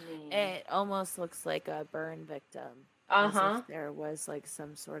goodness. I mean, it almost looks like a burn victim. Uh-huh. As if there was like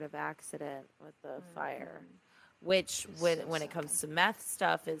some sort of accident with the fire, which when it comes to meth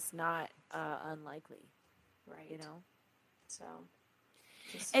stuff is not unlikely. Right. You know? So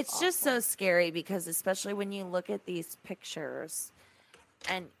it's awful. Just so scary, because especially when you look at these pictures.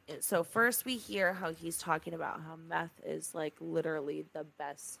 And so first we hear how he's talking about how meth is like literally the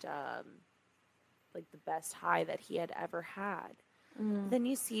best the best high that he had ever had. Then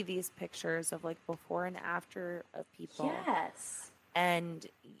you see these pictures of like before and after of people. Yes. And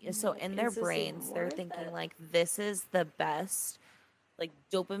so in their brains, they're thinking like, this is the best like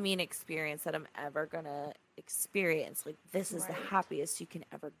dopamine experience that I'm ever gonna experience. Like, this is the happiest you can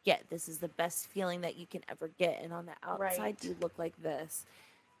ever get. This is the best feeling that you can ever get. And on the outside, you look like this.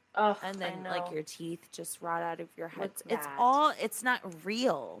 And then like your teeth just rot out of your head. It's not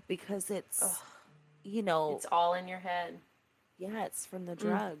real, because it's, you know, it's all in your head. Yeah, it's from the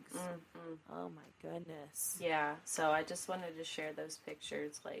drugs. Oh my goodness. Yeah, so I just wanted to share those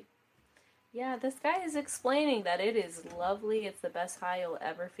pictures. Like, yeah, this guy is explaining that it is lovely. It's the best high you'll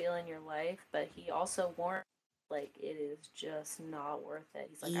ever feel in your life. But he also warned, like, it is just not worth it.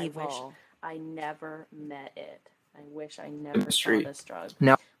 He's like, evil. I wish I never met it. I wish I never saw this drug.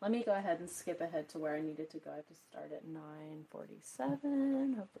 No. Let me go ahead and skip ahead to where I needed to go. I have to start at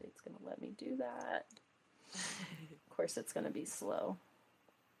 9:47. Hopefully it's going to let me do that. Of course, it's going to be slow.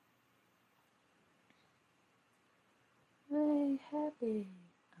 Hey, happy.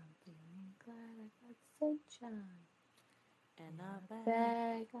 I'm feeling glad I got sunshine. And a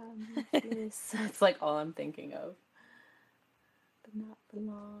bag on this. That's like all I'm thinking of. But not for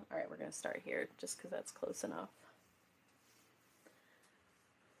long. All right, we're going to start here just because that's close enough.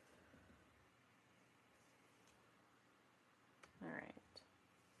 All right.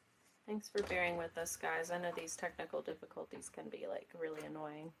 Thanks for bearing with us, guys. I know these technical difficulties can be like really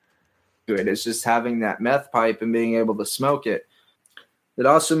annoying. It's just having that meth pipe and being able to smoke it. It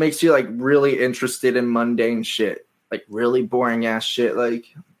also makes you like really interested in mundane shit, like really boring ass shit. Like,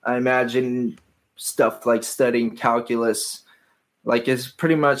 I imagine stuff like studying calculus, like, is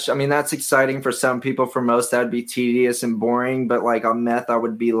pretty much, I mean, that's exciting for some people. For most, that'd be tedious and boring. But like on meth, I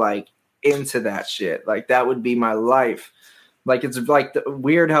would be like into that shit. Like, that would be my life. Like, it's like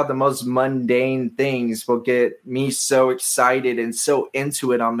weird how the most mundane things will get me so excited and so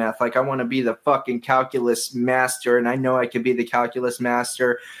into it on meth. Like, I want to be the fucking calculus master, and I know I could be the calculus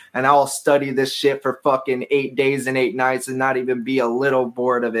master, and I'll study this shit for fucking 8 days and 8 nights and not even be a little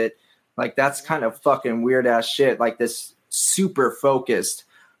bored of it. Like, that's kind of fucking weird ass shit. Like, this super focused.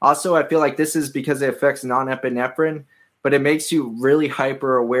 Also, I feel like this is because it affects non-epinephrine, but it makes you really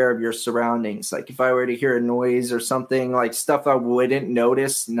hyper aware of your surroundings. Like, if I were to hear a noise or something, like stuff I wouldn't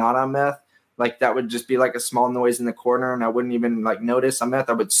notice not on meth, like that would just be like a small noise in the corner and I wouldn't even like notice. On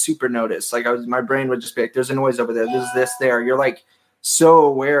meth, I would super notice. Like, my brain would just be like, there's a noise over there. There's this there. You're like so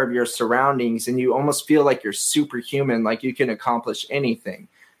aware of your surroundings and you almost feel like you're superhuman, like you can accomplish anything.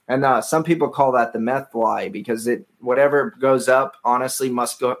 And some people call that the meth fly, because whatever goes up honestly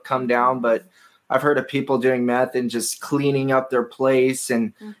must come down. But I've heard of people doing meth and just cleaning up their place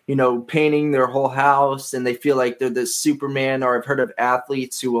and, you know, painting their whole house, and they feel like they're the Superman. Or I've heard of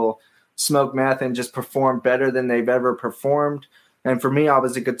athletes who will smoke meth and just perform better than they've ever performed. And for me, I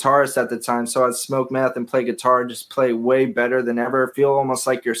was a guitarist at the time, so I'd smoke meth and play guitar, just play way better than ever, feel almost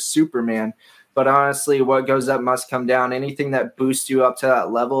like you're Superman. But honestly, what goes up must come down. Anything that boosts you up to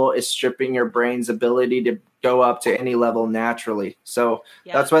that level is stripping your brain's ability to go up to any level naturally. So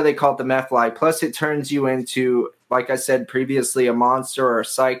that's why they call it the meth light. Plus, it turns you into, like I said previously, a monster or a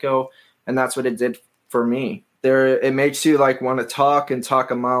psycho, and that's what it did for me. It makes you like want to talk and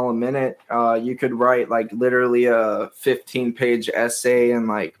talk a mile a minute. You could write like literally a 15-page essay in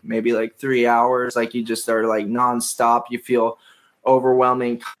like maybe like 3 hours. Like you just are like nonstop. You feel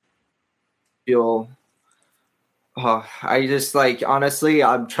overwhelming. I just like, honestly,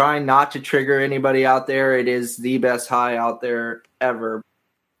 I'm trying not to trigger anybody out there. It is the best high out there ever.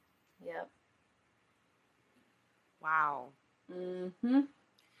 Yep. Wow. Mm-hmm.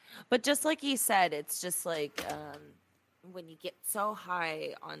 But just like you said, it's just like when you get so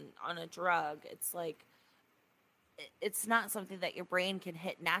high on a drug, it's like it's not something that your brain can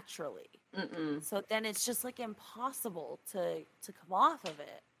hit naturally. Mm-mm. So then it's just like impossible to come off of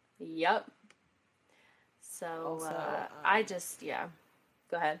it. Yep. So Also, I just,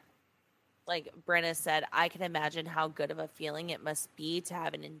 go ahead. Like Brenna said, I can imagine how good of a feeling it must be to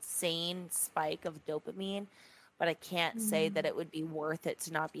have an insane spike of dopamine, but I can't say that it would be worth it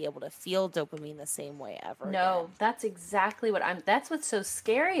to not be able to feel dopamine the same way ever again. That's exactly that's what's so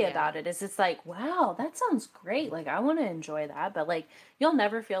scary about it, is it's like, wow, that sounds great. Like, I want to enjoy that, but like, you'll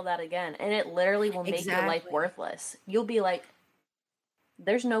never feel that again. And it literally will make your life worthless. You'll be like,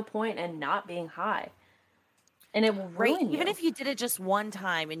 there's no point in not being high. And it will ruin you. Even if you did it just one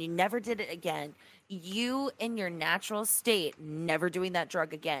time and you never did it again, you in your natural state, never doing that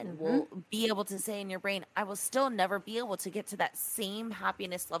drug again, will be able to say in your brain, I will still never be able to get to that same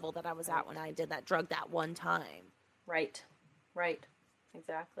happiness level that I was at when I did that drug that one time. Right.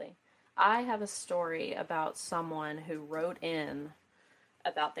 Exactly. I have a story about someone who wrote in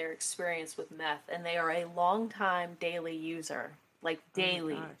about their experience with meth, and they are a long-time daily user, like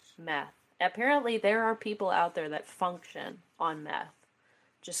daily meth. Apparently, there are people out there that function on meth.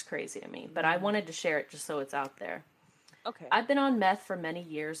 Just crazy to me. But I wanted to share it just so it's out there. Okay. I've been on meth for many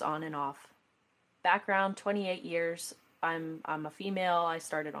years, on and off. Background, 28 years. I'm a female. I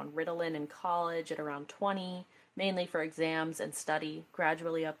started on Ritalin in college at around 20, mainly for exams and study.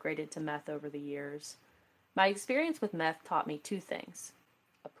 Gradually upgraded to meth over the years. My experience with meth taught me two things: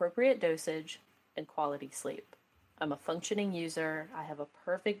 appropriate dosage and quality sleep. I'm a functioning user, I have a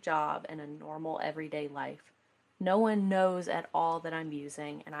perfect job and a normal everyday life. No one knows at all that I'm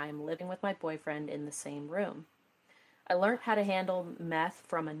using, and I am living with my boyfriend in the same room. I learned how to handle meth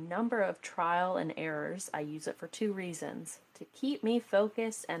from a number of trial and errors. I use it for two reasons: to keep me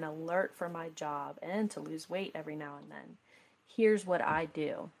focused and alert for my job, and to lose weight every now and then. Here's what I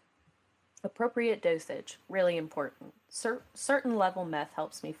do. Appropriate dosage, really important. Certain level meth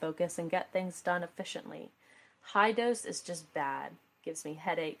helps me focus and get things done efficiently. High dose is just bad, gives me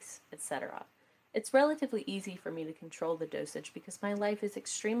headaches, etc. It's relatively easy for me to control the dosage because my life is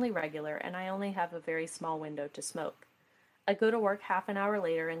extremely regular and I only have a very small window to smoke. I go to work half an hour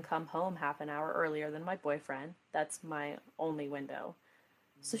later and come home half an hour earlier than my boyfriend. That's my only window.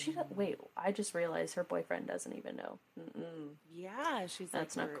 So I just realized her boyfriend doesn't even know. Yeah,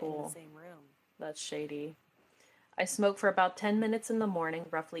 that's not cool. In the same room. That's shady. I smoke for about 10 minutes in the morning,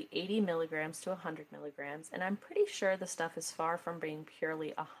 roughly 80 milligrams to 100 milligrams, and I'm pretty sure the stuff is far from being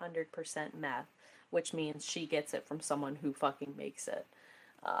purely 100% meth, which means she gets it from someone who fucking makes it.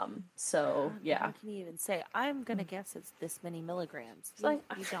 How can you even say, I'm going to guess it's this many milligrams? You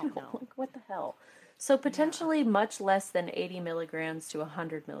don't know. Like, what the hell? So potentially much less than 80 milligrams to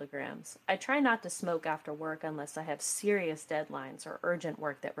 100 milligrams. I try not to smoke after work unless I have serious deadlines or urgent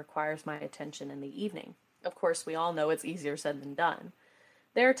work that requires my attention in the evening. Of course, we all know it's easier said than done.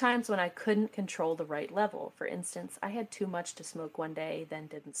 There are times when I couldn't control the right level. For instance, I had too much to smoke one day, then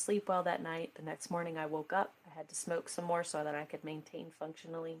didn't sleep well that night. The next morning I woke up, I had to smoke some more so that I could maintain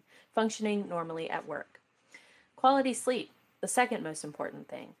functioning normally at work. Quality sleep, the second most important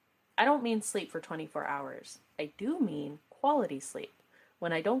thing. I don't mean sleep for 24 hours. I do mean quality sleep.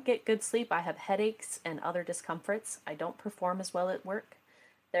 When I don't get good sleep, I have headaches and other discomforts. I don't perform as well at work.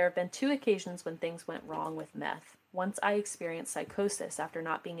 There have been 2 occasions when things went wrong with meth. Once I experienced psychosis after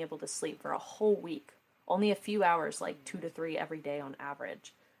not being able to sleep for a whole week, only a few hours, like 2 to 3 every day on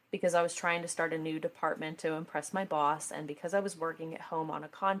average, because I was trying to start a new department to impress my boss, and because I was working at home on a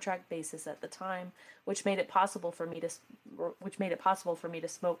contract basis at the time, which made it possible for me to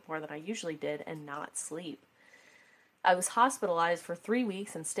smoke more than I usually did and not sleep. I was hospitalized for 3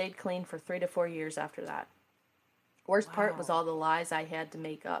 weeks and stayed clean for 3 to 4 years after that. Worst part was all the lies I had to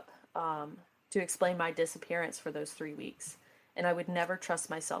make up to explain my disappearance for those 3 weeks. and I would never trust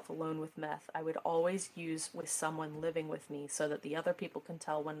myself alone with meth. I would always use with someone living with me so that the other people can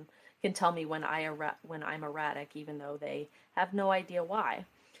tell me when I'm erratic, even though they have no idea why.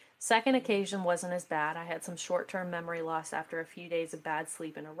 Second occasion wasn't as bad. I had some short-term memory loss after a few days of bad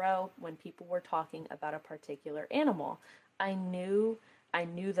sleep in a row when people were talking about a particular animal. I knew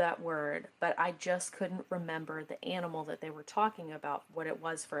that word, but I just couldn't remember the animal that they were talking about, what it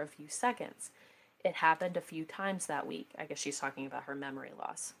was for a few seconds. It happened a few times that week. I guess she's talking about her memory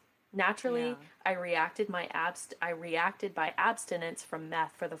loss. Naturally, I reacted by abstinence from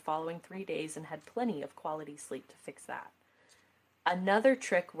meth for the following 3 days and had plenty of quality sleep to fix that. Another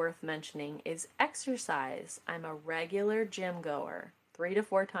trick worth mentioning is exercise. I'm a regular gym goer, 3 to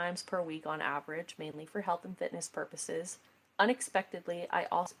 4 times per week on average, mainly for health and fitness purposes. Unexpectedly,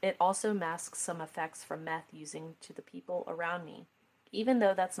 it also masks some effects from meth using to the people around me, even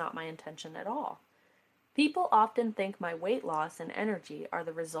though that's not my intention at all. People often think my weight loss and energy are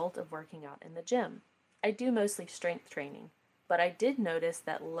the result of working out in the gym. I do mostly strength training, but I did notice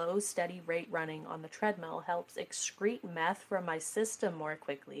that low, steady rate running on the treadmill helps excrete meth from my system more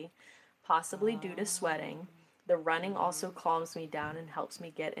quickly, possibly due to sweating. The running also calms me down and helps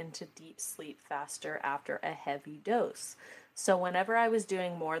me get into deep sleep faster after a heavy dose. So whenever I was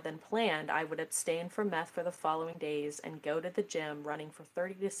doing more than planned, I would abstain from meth for the following days and go to the gym running for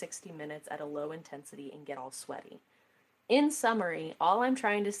 30 to 60 minutes at a low intensity and get all sweaty. In summary, all I'm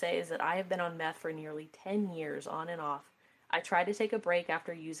trying to say is that I have been on meth for nearly 10 years on and off. I try to take a break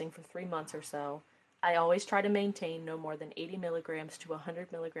after using for 3 months or so. I always try to maintain no more than 80 milligrams to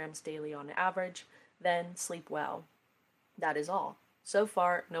 100 milligrams daily on average, then sleep well. That is all. So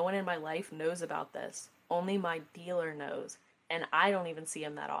far, no one in my life knows about this. Only my dealer knows, and I don't even see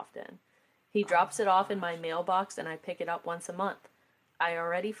him that often. He drops it off in my mailbox and I pick it up once a month. I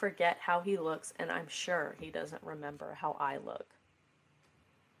already forget how he looks, and I'm sure he doesn't remember how I look.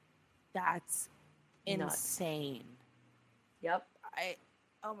 That's Nuts. insane. Yep.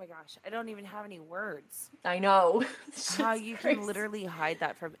 Oh my gosh, I don't even have any words. I know. How you can literally hide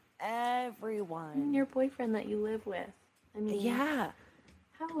that from everyone. Your boyfriend that you live with. I mean, yeah.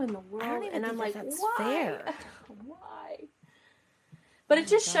 How in the world? I don't even and I'm like, that's why? fair. Why? But it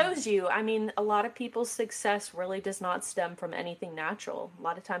just shows you, I mean, a lot of people's success really does not stem from anything natural. A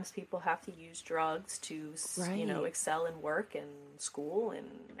lot of times people have to use drugs to, excel in work and school and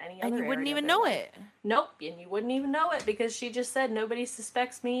any other And you wouldn't area even of know their it. life. Nope, and you wouldn't even know it because she just said, nobody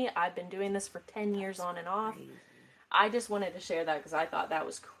suspects me. I've been doing this for 10 years on and off. Crazy. I just wanted to share that because I thought that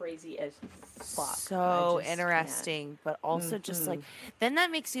was crazy as fuck. So interesting, but also just like, then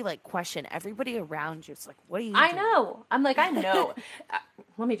that makes you like question everybody around you. It's like, what are you doing? Know. I'm like, I know.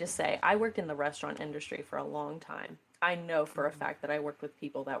 Let me just say, I worked in the restaurant industry for a long time. I know for a fact that I worked with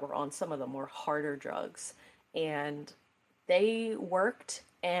people that were on some of the more harder drugs, and they worked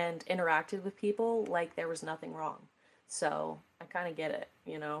and interacted with people like there was nothing wrong. So I kind of get it,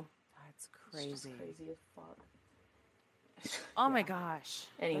 you know? That's crazy. It's just crazy as fuck. Oh my gosh.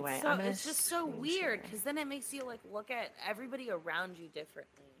 Anyway, it's just so weird because then it makes you like look at everybody around you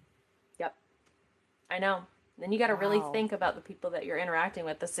differently. Yep. I know. Then you got to really think about the people that you're interacting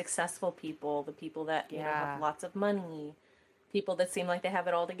with, the successful people, the people that you know have lots of money, people that seem like they have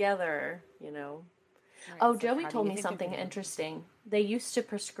it all together, you know. Right, Joey told me something interesting. They used to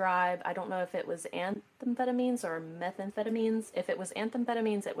prescribe, I don't know if it was amphetamines or methamphetamines. If it was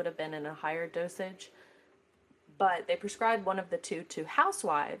amphetamines, it would have been in a higher dosage. But they prescribed one of the two to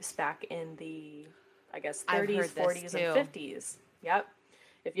housewives back in the, I guess, 30s, 40s, and 50s. Yep.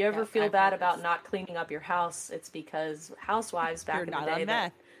 If you ever feel bad about not cleaning up your house, it's because housewives back in the day. On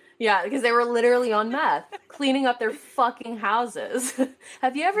meth. Yeah, because they were literally on meth, cleaning up their fucking houses.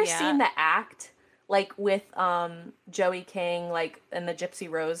 Have you ever seen The Act, like with Joey King, like in the Gypsy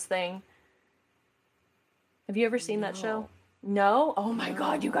Rose thing? Have you ever seen that show? No? Oh my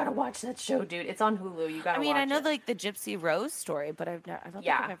God, you gotta watch that show, dude. It's on Hulu. You gotta watch it. I know like the Gypsy Rose story, but I don't think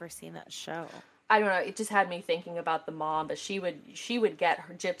I've ever seen that show. I don't know. It just had me thinking about the mom, but she would get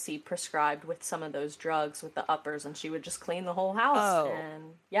her Gypsy prescribed with some of those drugs with the uppers, and she would just clean the whole house.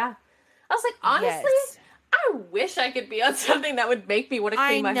 And I was like, honestly, I wish I could be on something that would make me want to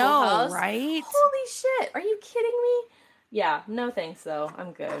clean my whole house. Right? Holy shit! Are you kidding me? Yeah. No thanks, though.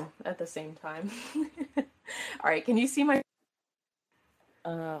 I'm good at the same time. All right. Can you see my?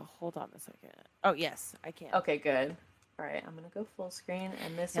 Hold on a second. Oh yes, I can. Okay, good. All right, I'm gonna go full screen,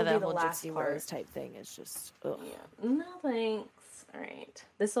 and this will be the last Gypsy part. Rose type thing is just. Ugh. Yeah, no thanks. All right,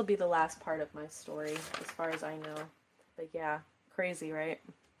 this will be the last part of my story, as far as I know. But yeah, crazy, right?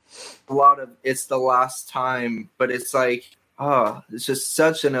 It's the last time, but it's like it's just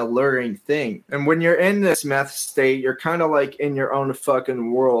such an alluring thing. And when you're in this meth state, you're kind of like in your own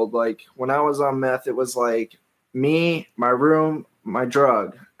fucking world. Like when I was on meth, it was like me, my room, my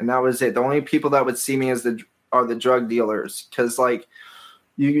drug, and that was it. The only people that would see me are the drug dealers, because like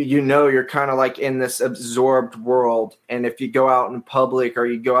you're kind of like in this absorbed world, and if you go out in public or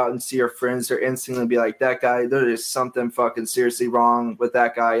you go out and see your friends, they're instantly be like, that guy, there is something fucking seriously wrong with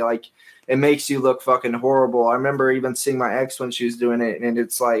that guy. Like it makes you look fucking horrible. I remember even seeing my ex when she was doing it, and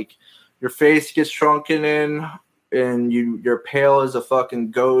it's like your face gets shrunken in, and you're pale as a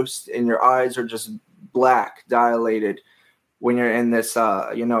fucking ghost, and your eyes are just black, dilated. When you're in this,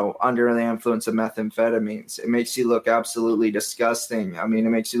 under the influence of methamphetamines, it makes you look absolutely disgusting. I mean, it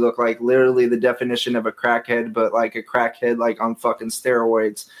makes you look like literally the definition of a crackhead, but like a crackhead, like on fucking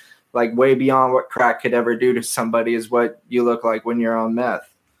steroids, like way beyond what crack could ever do to somebody is what you look like when you're on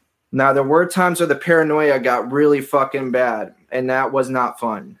meth. Now, there were times where the paranoia got really fucking bad, and that was not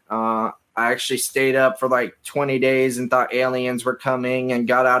fun. I actually stayed up for like 20 days and thought aliens were coming, and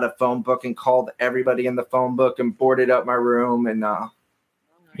got out a phone book and called everybody in the phone book and boarded up my room and,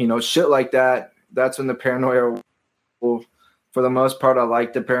 shit like that. That's when the paranoia, well, for the most part, I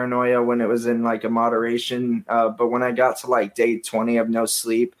liked the paranoia when it was in like a moderation. But when I got to like day 20 of no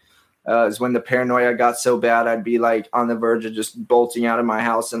sleep, is when the paranoia got so bad, I'd be like on the verge of just bolting out of my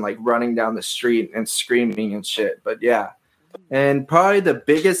house and like running down the street and screaming and shit. But yeah. And probably the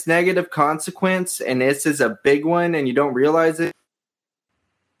biggest negative consequence, and this is a big one, and you don't realize it,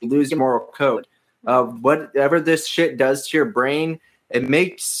 you lose your moral code. Whatever this shit does to your brain, it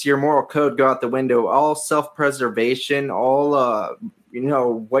makes your moral code go out the window. All self-preservation, all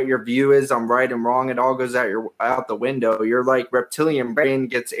what your view is on right and wrong, it all goes out the window. Your like reptilian brain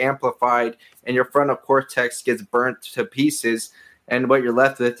gets amplified, and your frontal cortex gets burnt to pieces, and what you're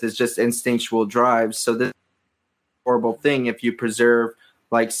left with is just instinctual drives. So this horrible thing if you preserve,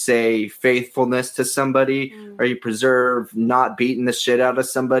 like, say, faithfulness to somebody, or you preserve not beating the shit out of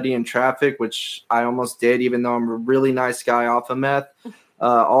somebody in traffic, which I almost did, even though I'm a really nice guy off of meth.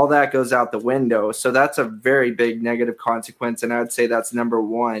 All that goes out the window. So that's a very big negative consequence, and I'd say that's number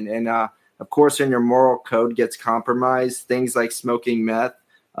one. And of course, when your moral code gets compromised, things like smoking meth,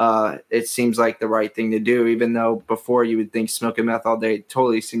 it seems like the right thing to do, even though before you would think smoking meth all day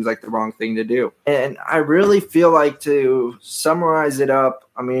totally seems like the wrong thing to do. And I really feel like, to summarize it up,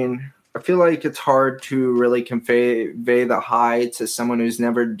 I mean, I feel like it's hard to really convey the high to someone who's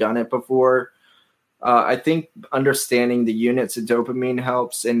never done it before. I think understanding the units of dopamine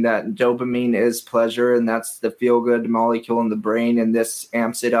helps, and that dopamine is pleasure, and that's the feel-good molecule in the brain, and this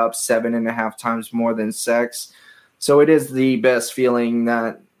amps it up 7.5 times more than sex. So it is the best feeling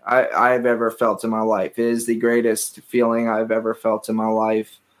that I've ever felt in my life. It is the greatest feeling I've ever felt in my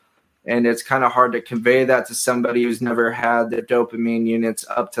life. And it's kind of hard to convey that to somebody who's never had the dopamine units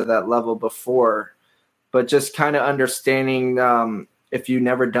up to that level before. But just kind of understanding, if you've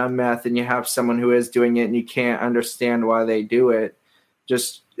never done meth and you have someone who is doing it and you can't understand why they do it,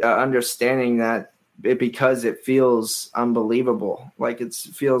 just understanding that because it feels unbelievable. Like it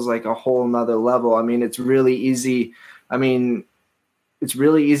feels like a whole nother level. I mean, it's really easy. It's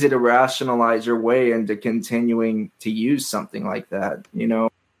really easy to rationalize your way into continuing to use something like that, you know?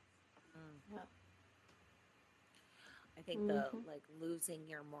 I think losing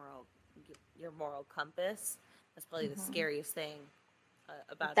your moral compass, that's probably the scariest thing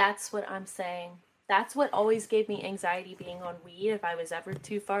about That's what I'm saying. That's what always gave me anxiety being on weed. If I was ever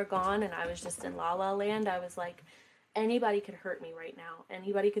too far gone and I was just in la la land, I was like, anybody could hurt me right now.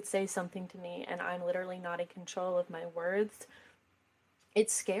 Anybody could say something to me, and I'm literally not in control of my words.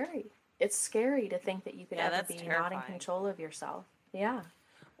 It's scary. It's scary to think that you could ever be terrifying. Not in control of yourself. Yeah.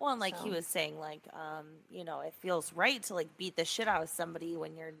 Well, and he was saying, it feels right to beat the shit out of somebody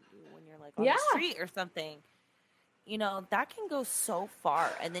when you're on the street or something. You know, that can go so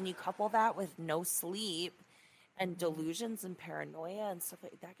far. And then you couple that with no sleep and delusions and paranoia and stuff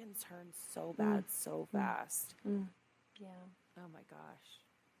like that, can turn so bad so fast. Yeah. Oh my gosh.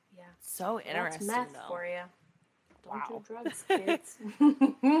 Yeah. So interesting. That's meth though. for you. Don't do drugs, kids.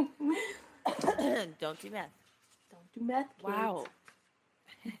 Don't do meth. Don't do meth, kids. Wow.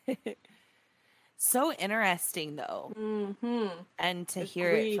 So interesting, though. And to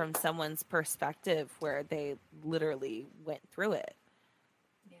hear it from someone's perspective where they literally went through it.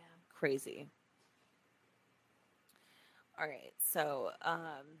 Yeah. Crazy. All right. So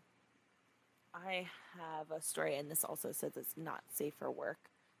I have a story, and this also says it's not safe for work.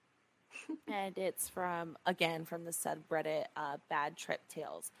 And it's from the subreddit Bad Trip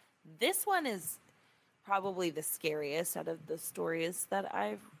Tales. This one is probably the scariest out of the stories that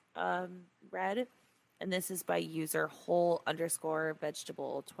I've read. And this is by user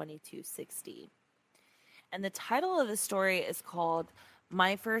whole_vegetable2260. And the title of the story is called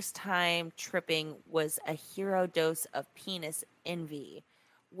My First Time Tripping Was a Hero Dose of Penis Envy,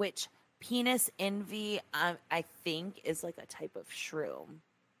 which penis envy, I think, is like a type of shroom.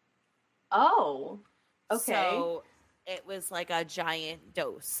 Oh, okay. So it was like a giant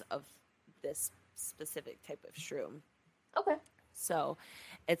dose of this specific type of shroom. Okay. So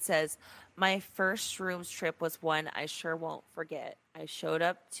it says, my first shrooms trip was one I sure won't forget. I showed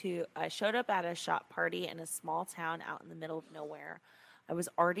up at a shop party in a small town out in the middle of nowhere. I was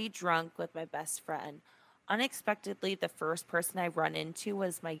already drunk with my best friend. Unexpectedly, the first person I run into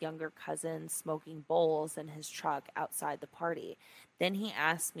was my younger cousin smoking bowls in his truck outside the party. Then he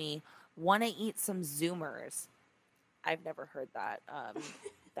asked me, "Want to eat some Zoomers?" I've never heard that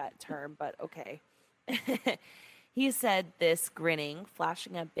that term, but okay. He said this, grinning,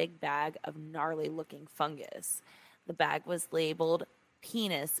 flashing a big bag of gnarly-looking fungus. The bag was labeled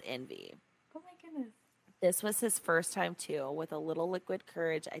Penis Envy. Oh my goodness. This was his first time, too. With a little liquid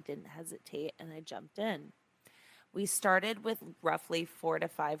courage, I didn't hesitate, and I jumped in. We started with roughly 4 to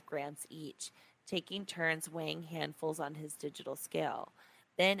 5 grams each, taking turns weighing handfuls on his digital scale.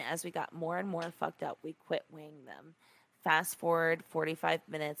 Then, as we got more and more fucked up, we quit weighing them. Fast forward 45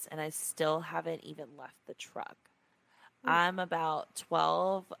 minutes, and I still haven't even left the truck. I'm about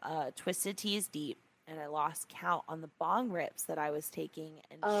 12 twisted teas deep, and I lost count on the bong rips that I was taking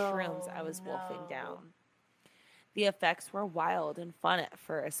and shrooms I was wolfing down. The effects were wild and fun at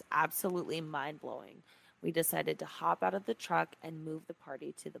first, absolutely mind-blowing. We decided to hop out of the truck and move the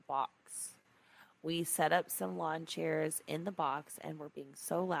party to the box. We set up some lawn chairs in the box and were being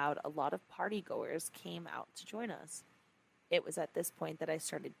so loud, a lot of partygoers came out to join us. It was at this point that I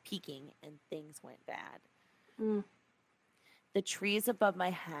started peaking and things went bad. The trees above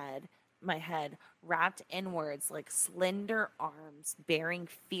my head wrapped inwards like slender arms, bearing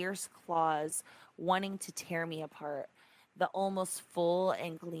fierce claws, wanting to tear me apart. The almost full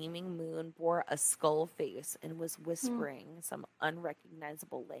and gleaming moon bore a skull face and was whispering some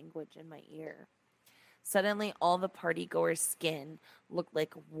unrecognizable language in my ear. Suddenly, all the partygoers' skin looked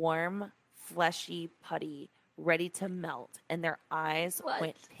like warm, fleshy putty ready to melt, and their eyes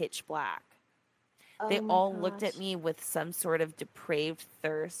went pitch black. They all looked at me with some sort of depraved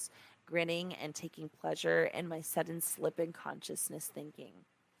thirst, grinning and taking pleasure in my sudden slip in consciousness thinking.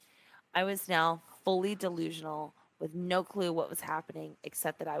 I was now fully delusional, with no clue what was happening,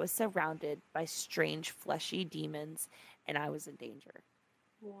 except that I was surrounded by strange fleshy demons, and I was in danger.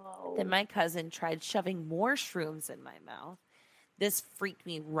 Whoa. Then my cousin tried shoving more shrooms in my mouth. This freaked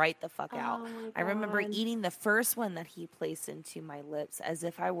me right the fuck out. I remember eating the first one that he placed into my lips as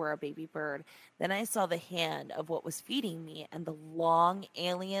if I were a baby bird. Then I saw the hand of what was feeding me and the long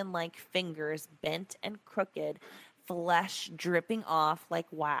alien-like fingers, bent and crooked, flesh dripping off like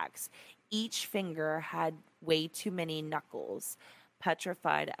wax. Each finger had way too many knuckles.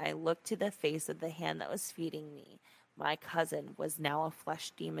 Petrified, I looked to the face of the hand that was feeding me. My cousin was now a flesh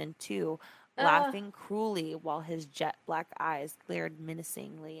demon too, laughing cruelly while his jet black eyes glared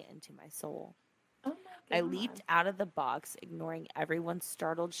menacingly into my soul. Oh my God. I leaped out of the box, ignoring everyone's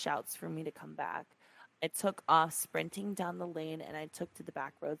startled shouts for me to come back. I took off, sprinting down the lane, and I took to the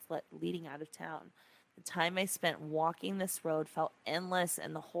back roads leading out of town. The time I spent walking this road felt endless,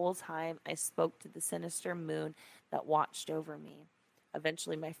 and the whole time I spoke to the sinister moon that watched over me.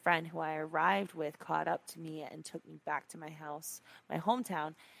 Eventually, my friend who I arrived with caught up to me and took me back to my house, my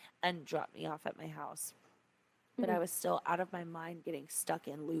hometown, and dropped me off at my house. But I was still out of my mind, getting stuck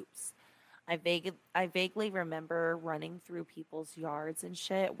in loops. I vaguely remember running through people's yards and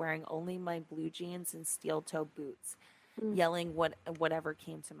shit, wearing only my blue jeans and steel-toe boots, yelling whatever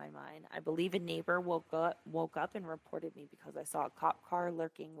came to my mind. I believe a neighbor woke up and reported me because I saw a cop car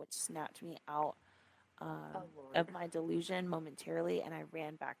lurking, which snapped me out of my delusion momentarily, and I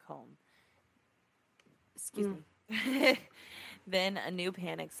ran back home. Excuse me. Then a new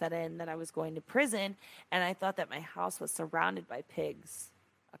panic set in that I was going to prison, and I thought that my house was surrounded by pigs.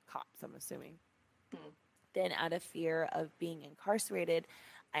 Cops, I'm assuming. Then, out of fear of being incarcerated,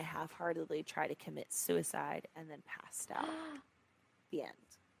 I half-heartedly tried to commit suicide and then passed out. The end.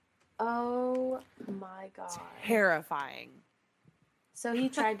 Oh my God. Terrifying. So he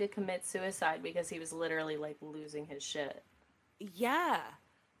tried to commit suicide because he was literally like losing his shit. Yeah.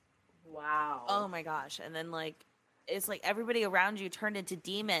 Wow. Oh my gosh. And then it's like everybody around you turned into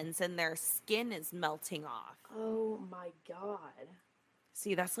demons and their skin is melting off. Oh my God.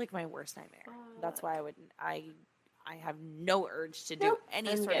 See, that's like my worst nightmare. That's why I I have no urge to do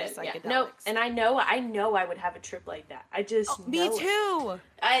any sort of psychedelics. Nope. And I know I would have a trip like that. I just me too.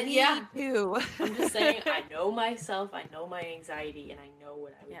 Me too. I'm just saying, I know myself, I know my anxiety, and I know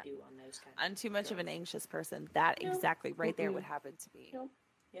what I would do on those kinds I'm too much of an anxious person. That exactly right there would happen to me.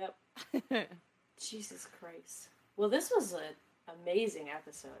 Yep. Jesus Christ. Well, this was an amazing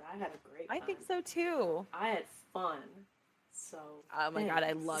episode. I had a great time. I think so too. I had fun. So oh my God,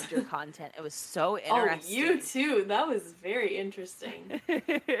 I loved your content. It was so interesting. Oh, you too. That was very interesting.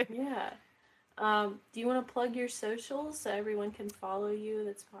 Yeah. Do you want to plug your socials so everyone can follow you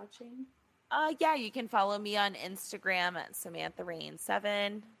that's watching? Yeah, you can follow me on Instagram at Samantha Rain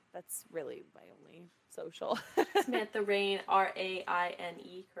 7. That's really my only social. Samantha Rain, Raine,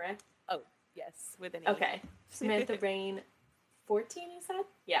 correct? Oh, yes, with an E. Okay. Samantha Rain 14, you said?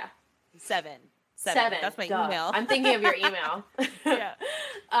 Yeah. 7. That's my email. I'm thinking of your email. Yeah.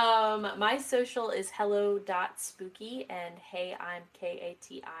 My social is hello.spooky and hey, I'm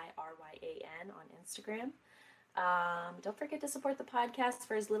KATIRYAN on Instagram. Don't forget to support the podcast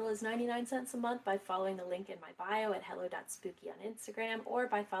for as little as 99 cents a month by following the link in my bio at hello.spooky on Instagram or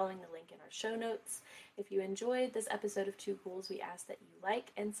by following the link in our show notes. If you enjoyed this episode of Two Ghouls, we ask that you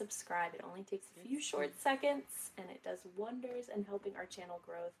like and subscribe. It only takes a few short seconds and it does wonders in helping our channel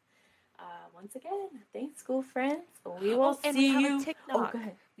grow. Once again, thanks, school friends. We will see you. A TikTok. Oh, go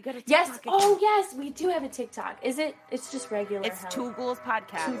ahead. We got a TikTok. Yes. Account. Oh, yes. We do have a TikTok. Is it? It's just regular. It's Two Ghouls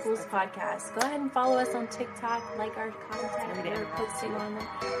Podcast. Two Ghouls Podcast. Go ahead and follow us on TikTok. Like our content. We're posting on them.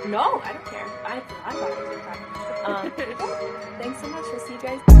 No, I don't care. I forgot about TikTok. Thanks so much. We'll see you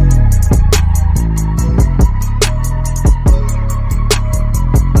guys.